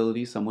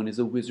probability someone is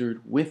a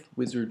wizard with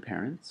wizard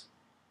parents?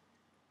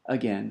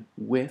 Again,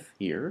 with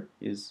here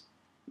is,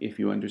 if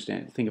you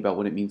understand, think about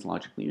what it means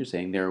logically. You're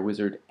saying they're a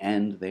wizard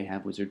and they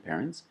have wizard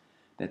parents.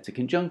 That's a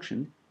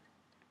conjunction.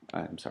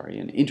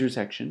 An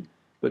intersection.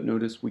 But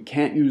notice we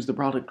can't use the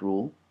product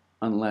rule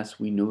unless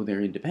we know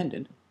they're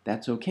independent.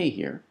 That's okay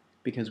here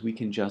because we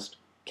can just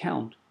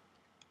count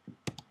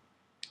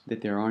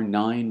that there are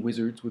 9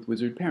 wizards with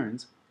wizard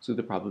parents, so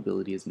the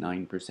probability is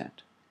 9%.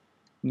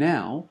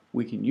 Now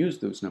we can use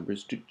those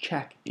numbers to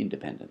check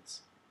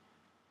independence.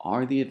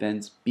 Are the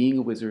events being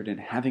a wizard and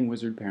having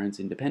wizard parents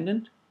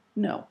independent?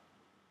 No,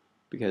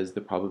 because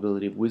the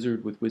probability of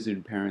wizard with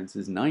wizard parents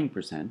is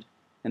 9%,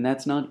 and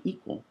that's not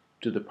equal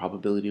to the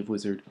probability of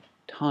wizard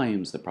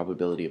times the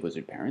probability of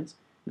wizard parents.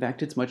 In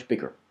fact, it's much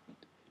bigger,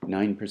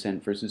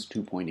 9% versus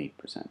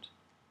 2.8%.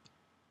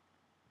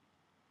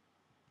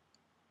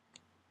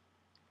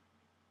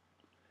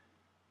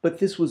 But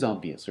this was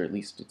obvious, or at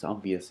least it's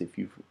obvious if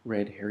you've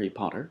read Harry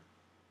Potter,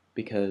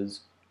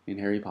 because in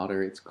Harry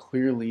Potter it's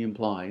clearly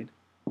implied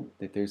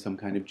that there's some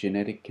kind of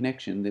genetic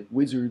connection that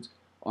wizards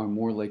are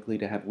more likely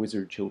to have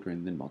wizard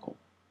children than Muggle.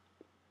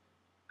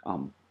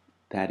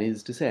 That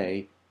is to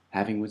say,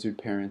 having wizard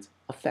parents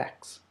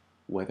affects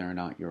whether or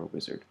not you're a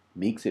wizard,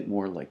 makes it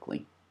more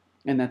likely.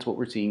 And that's what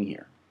we're seeing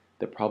here.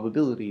 The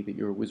probability that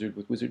you're a wizard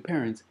with wizard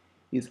parents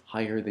is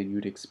higher than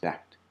you'd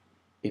expect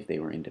if they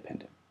were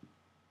independent.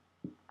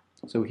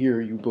 So here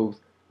you both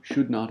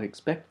should not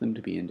expect them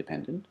to be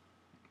independent.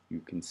 You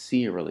can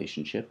see a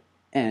relationship,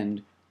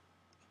 and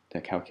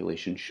the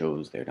calculation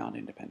shows they're not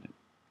independent.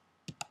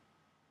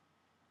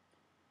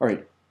 All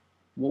right,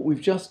 what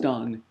we've just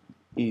done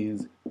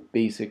is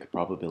basic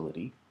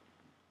probability.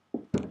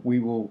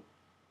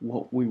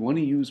 What we want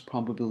to use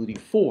probability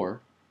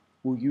for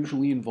will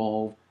usually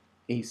involve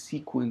a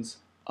sequence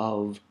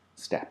of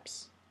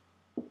steps.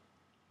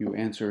 You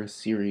answer a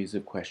series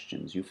of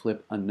questions. You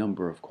flip a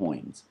number of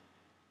coins.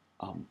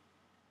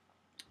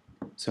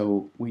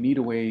 So we need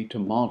a way to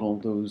model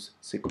those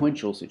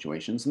sequential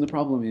situations, and the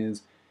problem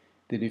is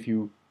that if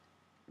you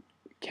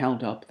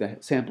count up the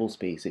sample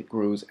space, it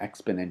grows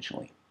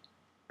exponentially.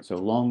 So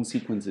long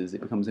sequences,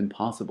 it becomes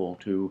impossible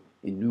to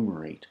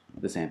enumerate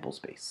the sample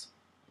space.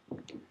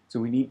 So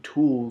we need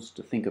tools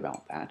to think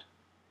about that.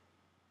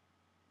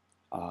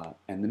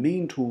 And the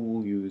main tool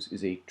we'll use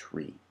is a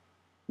tree.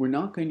 We're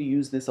not going to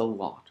use this a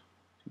lot.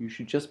 You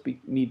should just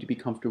need to be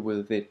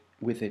comfortable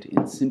with it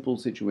in simple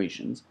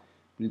situations,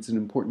 but it's an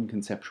important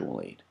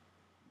conceptual aid.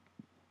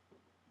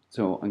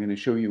 So I'm going to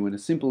show you in a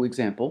simple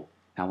example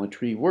how a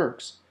tree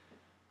works.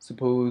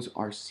 Suppose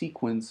our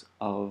sequence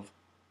of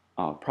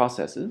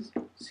processes,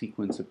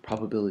 sequence of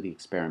probability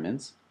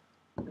experiments,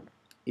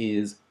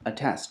 is a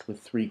test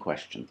with 3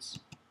 questions.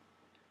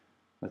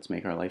 Let's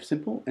make our life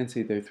simple and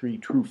say there are 3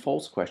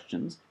 true-false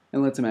questions,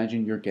 and let's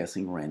imagine you're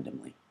guessing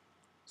randomly.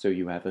 So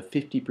you have a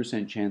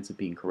 50% chance of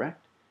being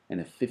correct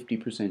and a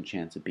 50%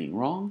 chance of being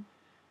wrong,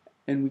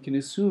 and we can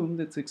assume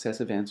that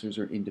successive answers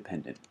are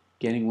independent.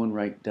 Getting one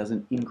right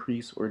doesn't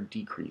increase or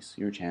decrease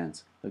your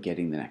chance of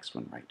getting the next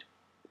one right.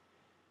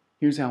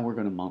 Here's how we're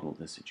going to model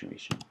this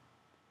situation.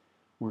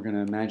 We're going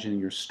to imagine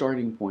your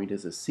starting point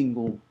as a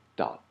single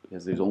dot,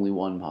 because there's only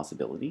one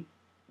possibility.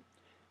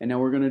 And now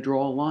we're going to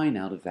draw a line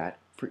out of that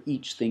for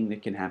each thing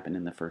that can happen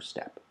in the first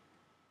step.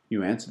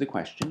 You answer the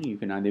question, you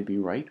can either be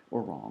right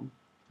or wrong.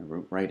 I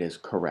wrote right as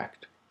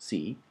correct,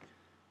 C,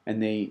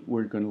 and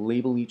we're going to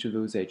label each of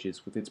those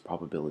edges with its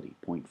probability,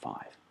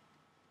 0.5.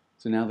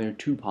 So now there are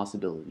 2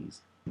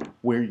 possibilities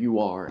where you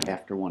are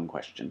after one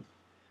question.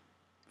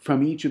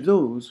 From each of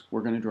those,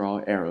 we're going to draw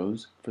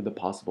arrows for the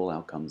possible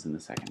outcomes in the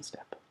second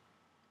step.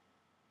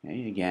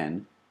 Okay,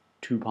 again,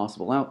 2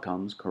 possible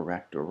outcomes,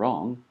 correct or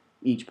wrong,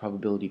 each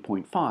probability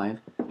 0.5,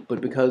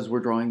 but because we're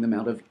drawing them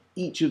out of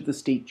each of the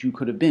states you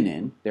could have been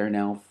in, there are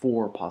now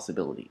 4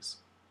 possibilities.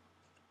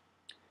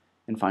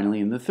 And finally,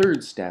 in the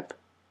third step,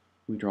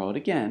 we draw it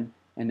again,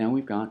 and now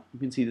we've got, you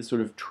can see this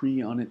sort of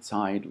tree on its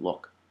side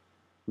look.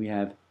 We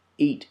have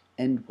 8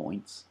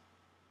 endpoints,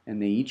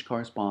 and they each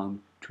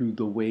correspond to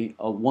the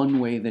one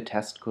way the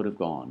test could have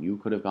gone. You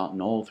could have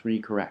gotten all 3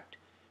 correct.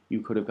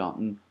 You could have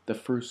gotten the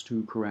first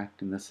 2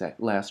 correct and the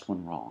last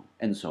one wrong,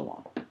 and so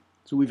on.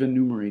 So we've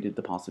enumerated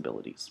the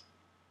possibilities.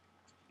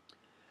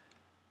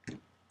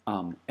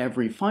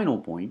 Every final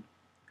point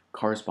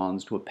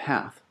corresponds to a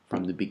path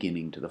from the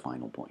beginning to the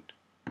final point.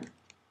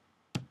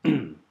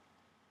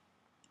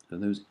 So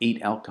those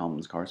 8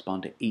 outcomes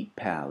correspond to 8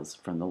 paths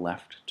from the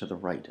left to the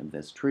right of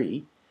this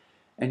tree.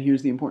 And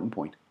here's the important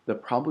point. The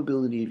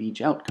probability of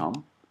each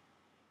outcome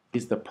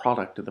is the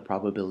product of the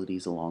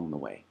probabilities along the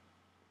way.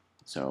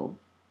 So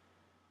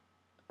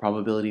the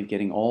probability of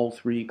getting all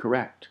 3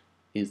 correct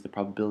is the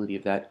probability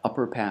of that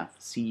upper path,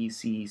 C,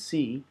 C,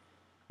 C,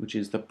 which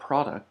is the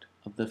product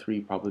of the three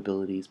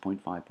probabilities,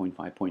 0.5,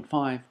 0.5,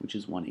 0.5, which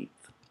is 1/8.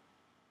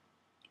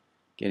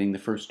 Getting the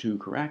first two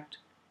correct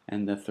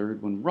and the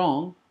third one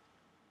wrong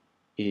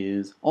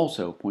is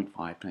also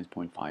 0.5 times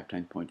 0.5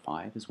 times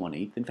 0.5 is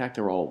 1/8. In fact,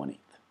 they're all 1/8.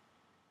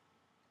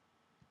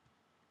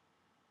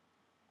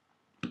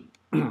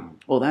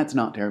 Well, that's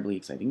not terribly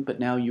exciting, but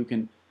now you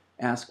can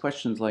ask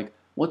questions like,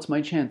 what's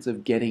my chance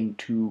of getting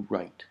 2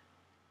 right?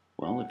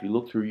 Well, if you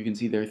look through, you can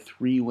see there are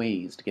 3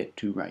 ways to get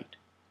 2 right.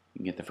 You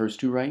can get the first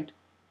 2 right,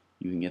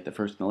 you can get the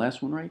first and the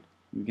last one right,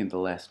 you can get the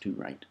last 2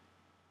 right.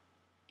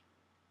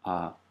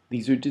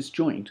 These are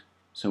disjoint,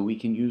 so we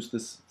can use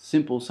this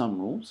simple sum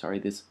rule. Sorry,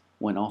 this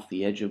went off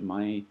the edge of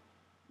my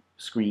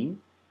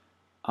screen.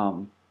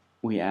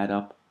 We add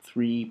up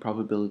 3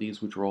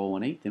 probabilities which are all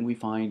 1/8, and we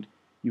find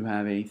you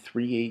have a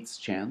 3/8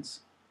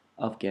 chance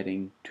of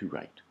getting 2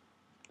 right.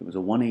 There was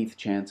a 1/8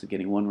 chance of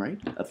getting 1 right,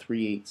 a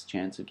 3/8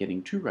 chance of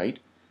getting 2 right.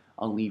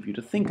 I'll leave you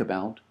to think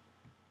about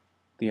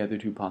the other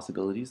 2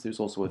 possibilities. There's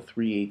also a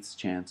 3/8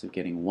 chance of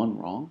getting 1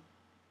 wrong,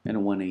 and a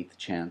 1/8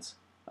 chance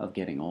of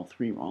getting all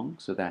 3 wrong.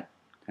 So that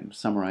kind of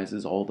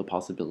summarizes all the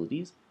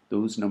possibilities.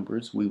 Those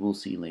numbers we will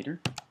see later.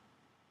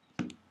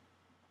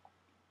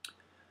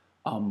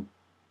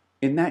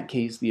 In that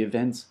case, the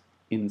events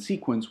in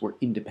sequence were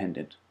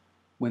independent.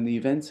 When the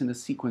events in a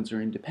sequence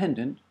are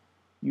independent,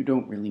 you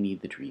don't really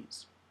need the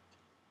trees.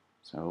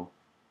 So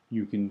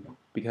you can,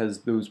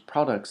 because those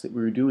products that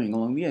we were doing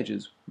along the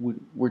edges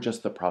were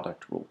just the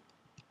product rule.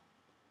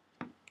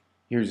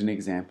 Here's an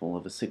example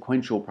of a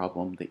sequential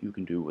problem that you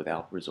can do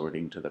without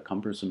resorting to the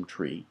cumbersome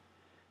tree.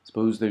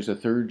 Suppose there's a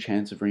third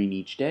chance of rain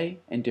each day,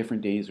 and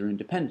different days are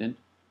independent.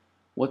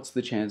 What's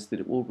the chance that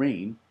it will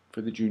rain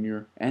for the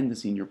junior and the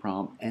senior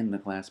prom and the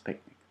class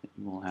picnic? That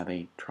you will have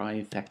a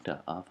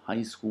trifecta of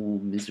high school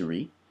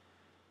misery.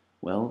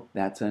 Well,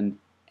 that's an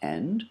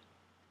and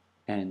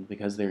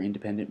because they're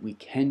independent, we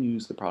can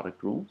use the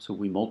product rule. So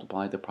we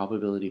multiply the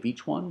probability of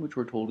each one, which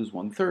we're told is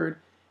 1/3,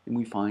 and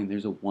we find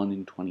there's a 1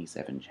 in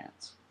 27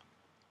 chance.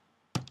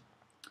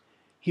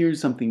 Here's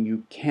something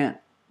you can't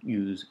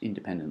use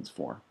independence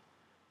for.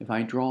 If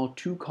I draw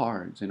 2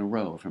 cards in a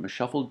row from a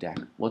shuffled deck,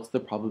 what's the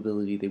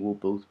probability they will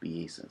both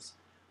be aces?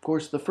 Of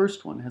course, the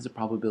first one has a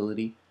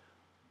probability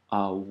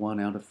 1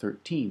 out of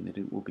 13 that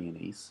it will be an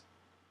ace.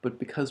 But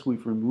because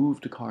we've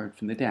removed a card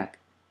from the deck,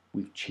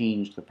 we've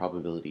changed the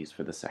probabilities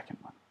for the second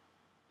one.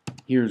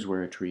 Here's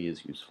where a tree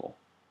is useful.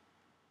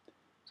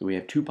 So we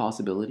have 2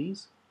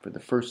 possibilities for the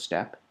first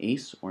step,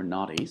 ace or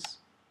not ace.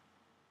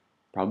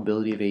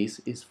 Probability of ace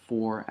is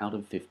 4 out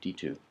of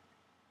 52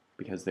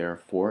 because there are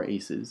 4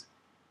 aces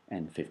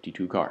and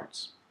 52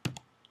 cards.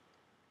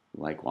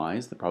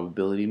 Likewise, the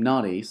probability of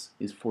not ace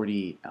is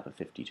 48 out of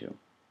 52.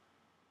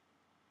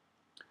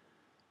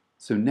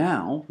 So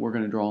now we're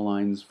going to draw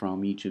lines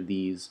from each of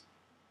these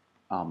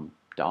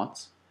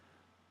dots,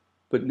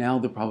 but now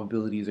the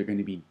probabilities are going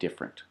to be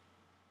different,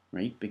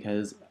 right?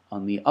 Because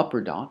on the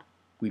upper dot,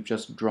 we've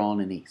just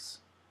drawn an ace.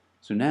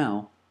 So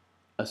now,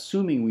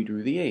 assuming we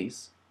drew the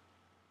ace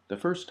the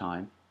first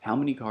time, how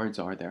many cards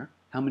are there?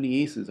 How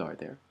many aces are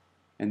there?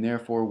 And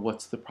therefore,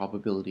 what's the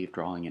probability of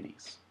drawing an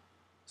ace?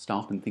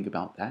 Stop and think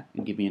about that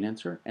and give me an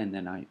answer, and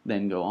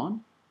then go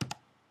on.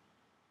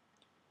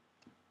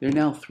 There are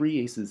now 3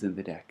 aces in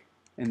the deck,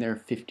 and there are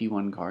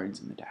 51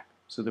 cards in the deck.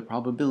 So the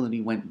probability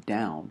went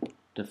down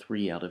to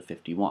 3 out of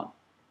 51.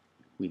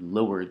 We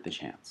lowered the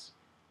chance.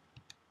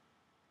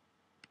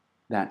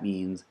 That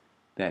means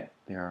that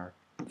there are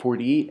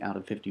 48 out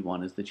of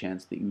 51 is the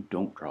chance that you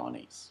don't draw an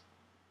ace.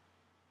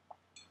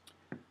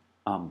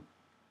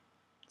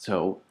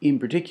 So in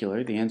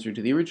particular, the answer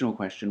to the original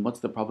question,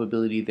 what's the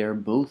probability they're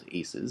both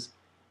aces,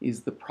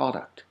 is the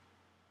product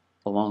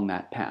along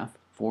that path,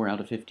 4 out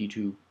of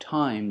 52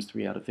 times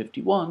 3 out of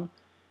 51,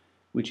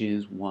 which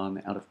is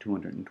 1 out of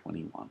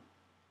 221.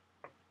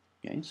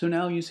 Okay, so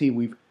now you see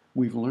we've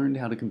learned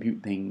how to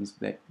compute things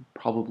that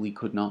probably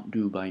could not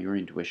do by your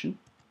intuition.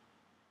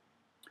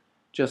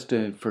 Just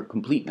for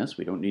completeness,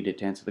 we don't need it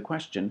to answer the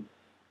question.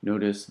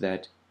 Notice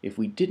that if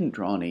we didn't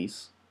draw an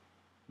ace,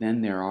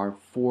 then there are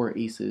 4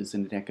 aces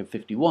in a deck of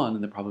 51,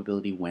 and the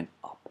probability went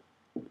up.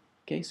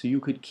 Okay, so you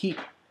could keep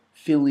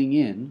filling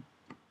in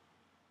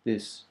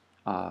this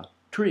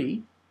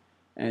tree,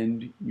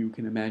 and you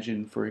can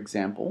imagine, for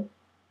example,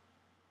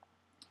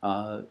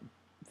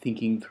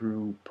 thinking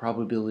through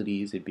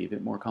probabilities. It'd be a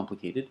bit more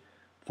complicated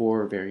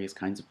for various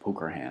kinds of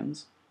poker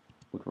hands,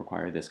 would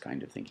require this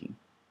kind of thinking.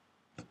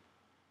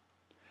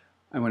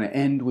 I want to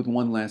end with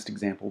one last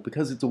example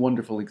because it's a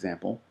wonderful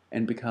example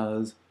and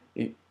because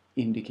it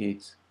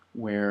indicates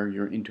where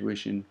your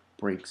intuition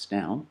breaks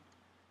down.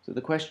 So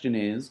the question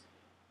is,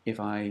 if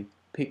I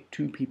pick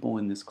 2 people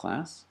in this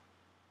class,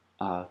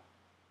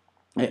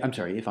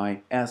 if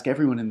I ask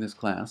everyone in this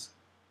class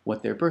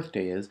what their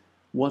birthday is,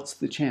 what's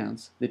the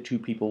chance that 2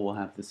 people will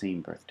have the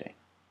same birthday?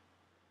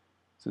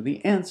 So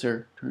the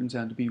answer turns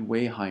out to be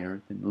way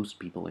higher than most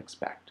people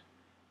expect.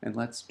 And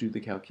let's do the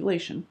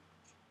calculation.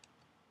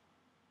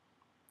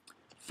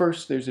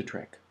 First, there's a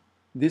trick.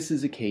 This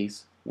is a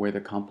case where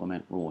the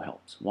complement rule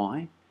helps.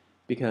 Why?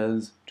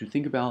 Because to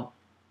think about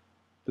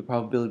the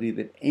probability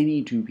that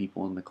any two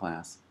people in the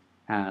class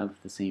have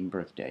the same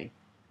birthday.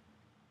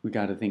 We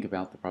got to think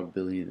about the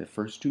probability the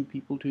first two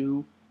people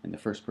do, and the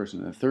first person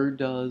in the third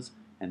does,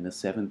 and the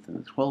seventh and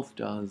the 12th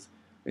does.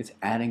 It's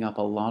adding up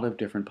a lot of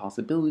different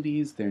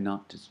possibilities. They're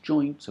not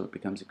disjoint, so it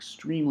becomes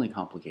extremely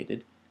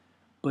complicated.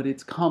 But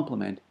its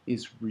complement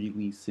is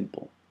really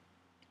simple.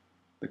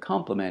 The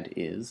complement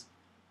is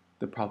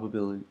the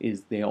probability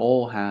is they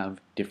all have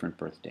different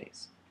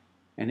birthdays.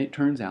 And it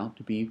turns out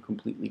to be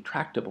completely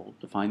tractable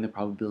to find the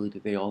probability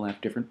that they all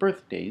have different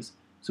birthdays,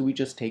 so we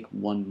just take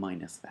 1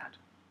 minus that.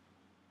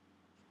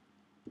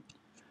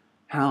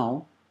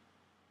 How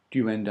do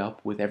you end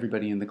up with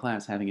everybody in the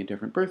class having a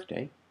different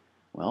birthday?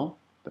 Well,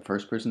 the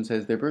first person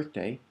says their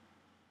birthday,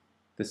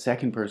 the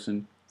second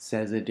person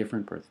says a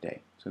different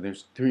birthday. So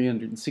there's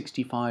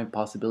 365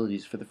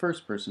 possibilities for the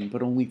first person,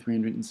 but only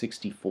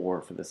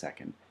 364 for the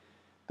second.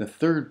 The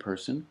third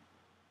person,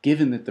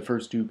 given that the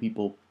first two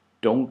people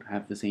don't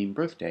have the same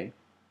birthday,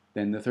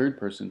 then the third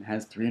person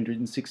has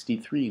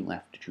 363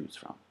 left to choose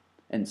from,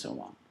 and so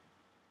on.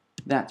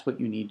 That's what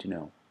you need to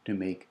know to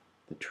make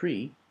the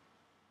tree.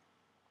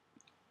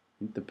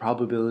 The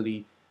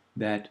probability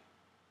that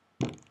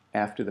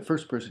after the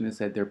first person has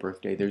said their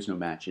birthday, there's no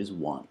match is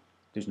 1.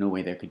 There's no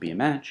way there could be a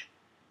match.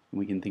 And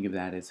we can think of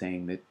that as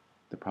saying that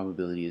the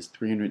probability is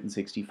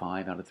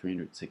 365 out of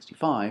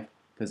 365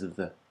 because of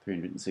the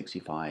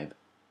 365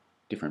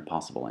 different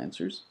possible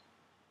answers.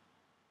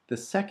 The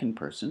second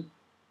person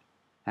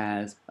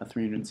has a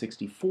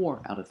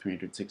 364 out of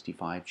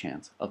 365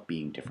 chance of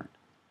being different.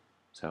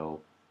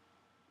 So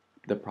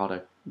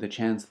the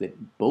chance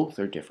that both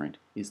are different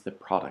is the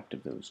product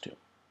of those two.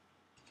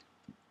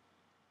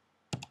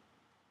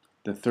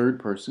 The third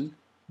person,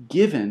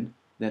 given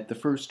that the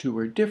first two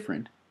are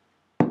different,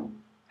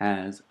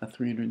 has a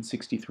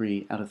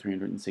 363 out of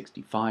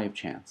 365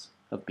 chance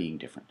of being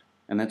different.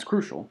 And that's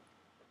crucial.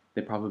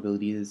 The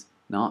probability is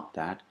not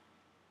that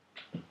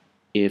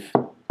if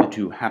the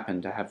two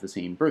happen to have the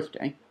same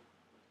birthday,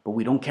 but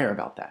we don't care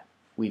about that.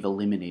 We've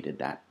eliminated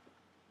that.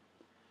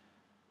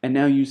 And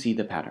now you see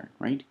the pattern,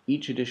 right?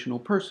 Each additional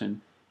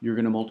person, you're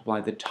going to multiply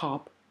the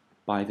top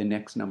by the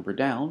next number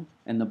down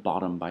and the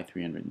bottom by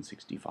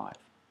 365.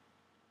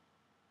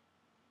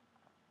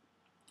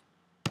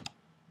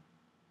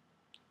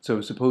 So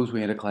suppose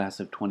we had a class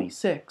of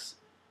 26,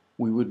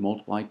 we would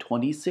multiply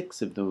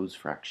 26 of those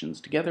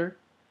fractions together,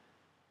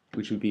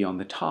 which would be on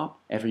the top,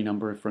 every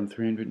number from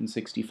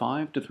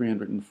 365 to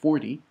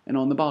 340, and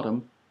on the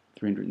bottom,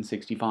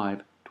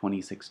 365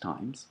 26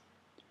 times.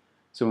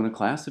 So in a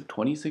class of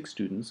 26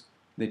 students,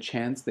 the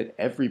chance that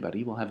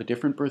everybody will have a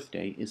different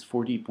birthday is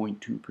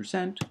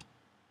 40.2%.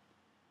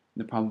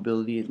 The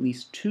probability at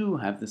least two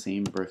have the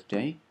same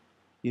birthday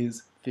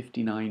is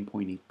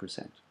 59.8%.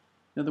 In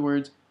other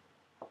words,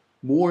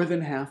 more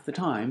than half the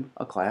time,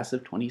 a class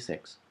of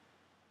 26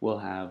 will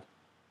have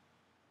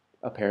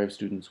a pair of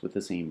students with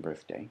the same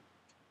birthday.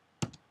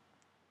 It's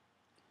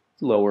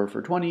lower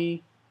for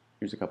 20.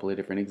 Here's a couple of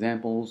different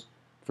examples.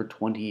 For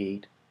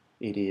 28,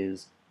 it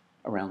is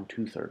around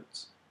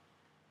 2/3.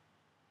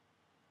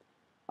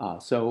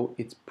 So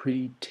it's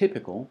pretty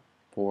typical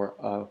for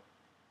a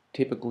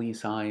typically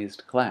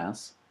sized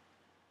class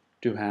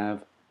to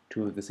have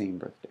two of the same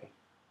birthday,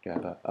 to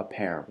have a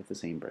pair with the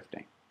same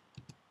birthday.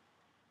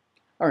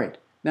 All right,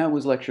 that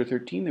was lecture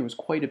 13. There was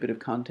quite a bit of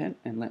content,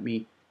 and let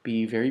me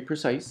be very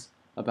precise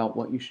about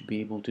what you should be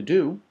able to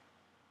do.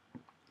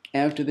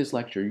 After this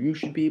lecture, you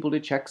should be able to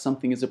check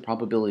something as a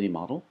probability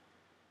model.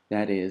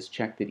 That is,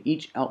 check that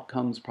each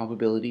outcome's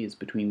probability is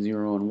between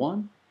 0 and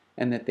 1,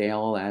 and that they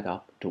all add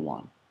up to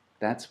 1.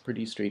 That's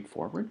pretty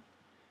straightforward.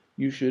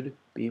 You should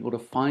be able to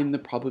find the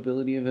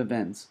probability of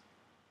events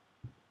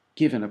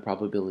given a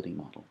probability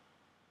model.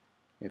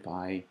 If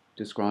I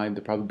describe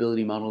the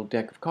probability model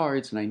deck of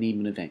cards and I name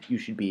an event, you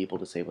should be able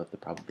to say what the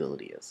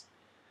probability is.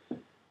 A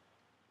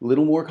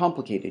little more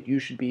complicated, you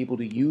should be able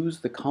to use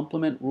the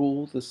complement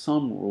rule, the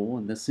sum rule,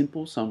 and the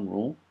simple sum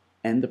rule,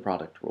 and the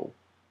product rule.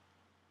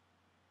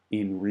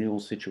 In real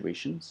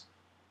situations,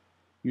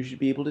 you should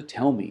be able to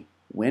tell me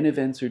when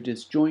events are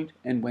disjoint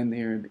and when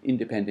they are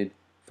independent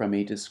from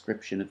a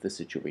description of the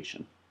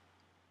situation.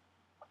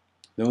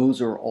 Those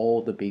are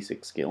all the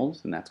basic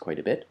skills, and that's quite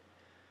a bit.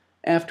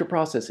 After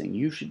processing,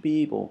 you should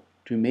be able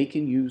to make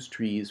and use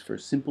trees for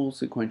simple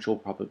sequential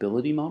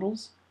probability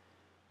models.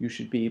 You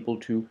should be able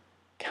to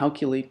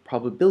calculate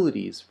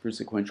probabilities for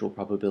sequential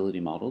probability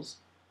models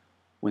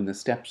when the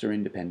steps are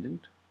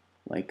independent,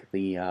 like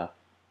the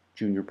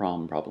junior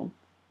prom problem.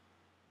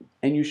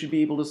 And you should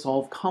be able to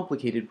solve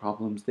complicated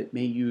problems that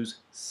may use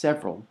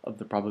several of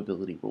the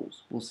probability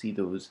rules. We'll see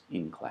those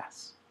in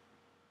class.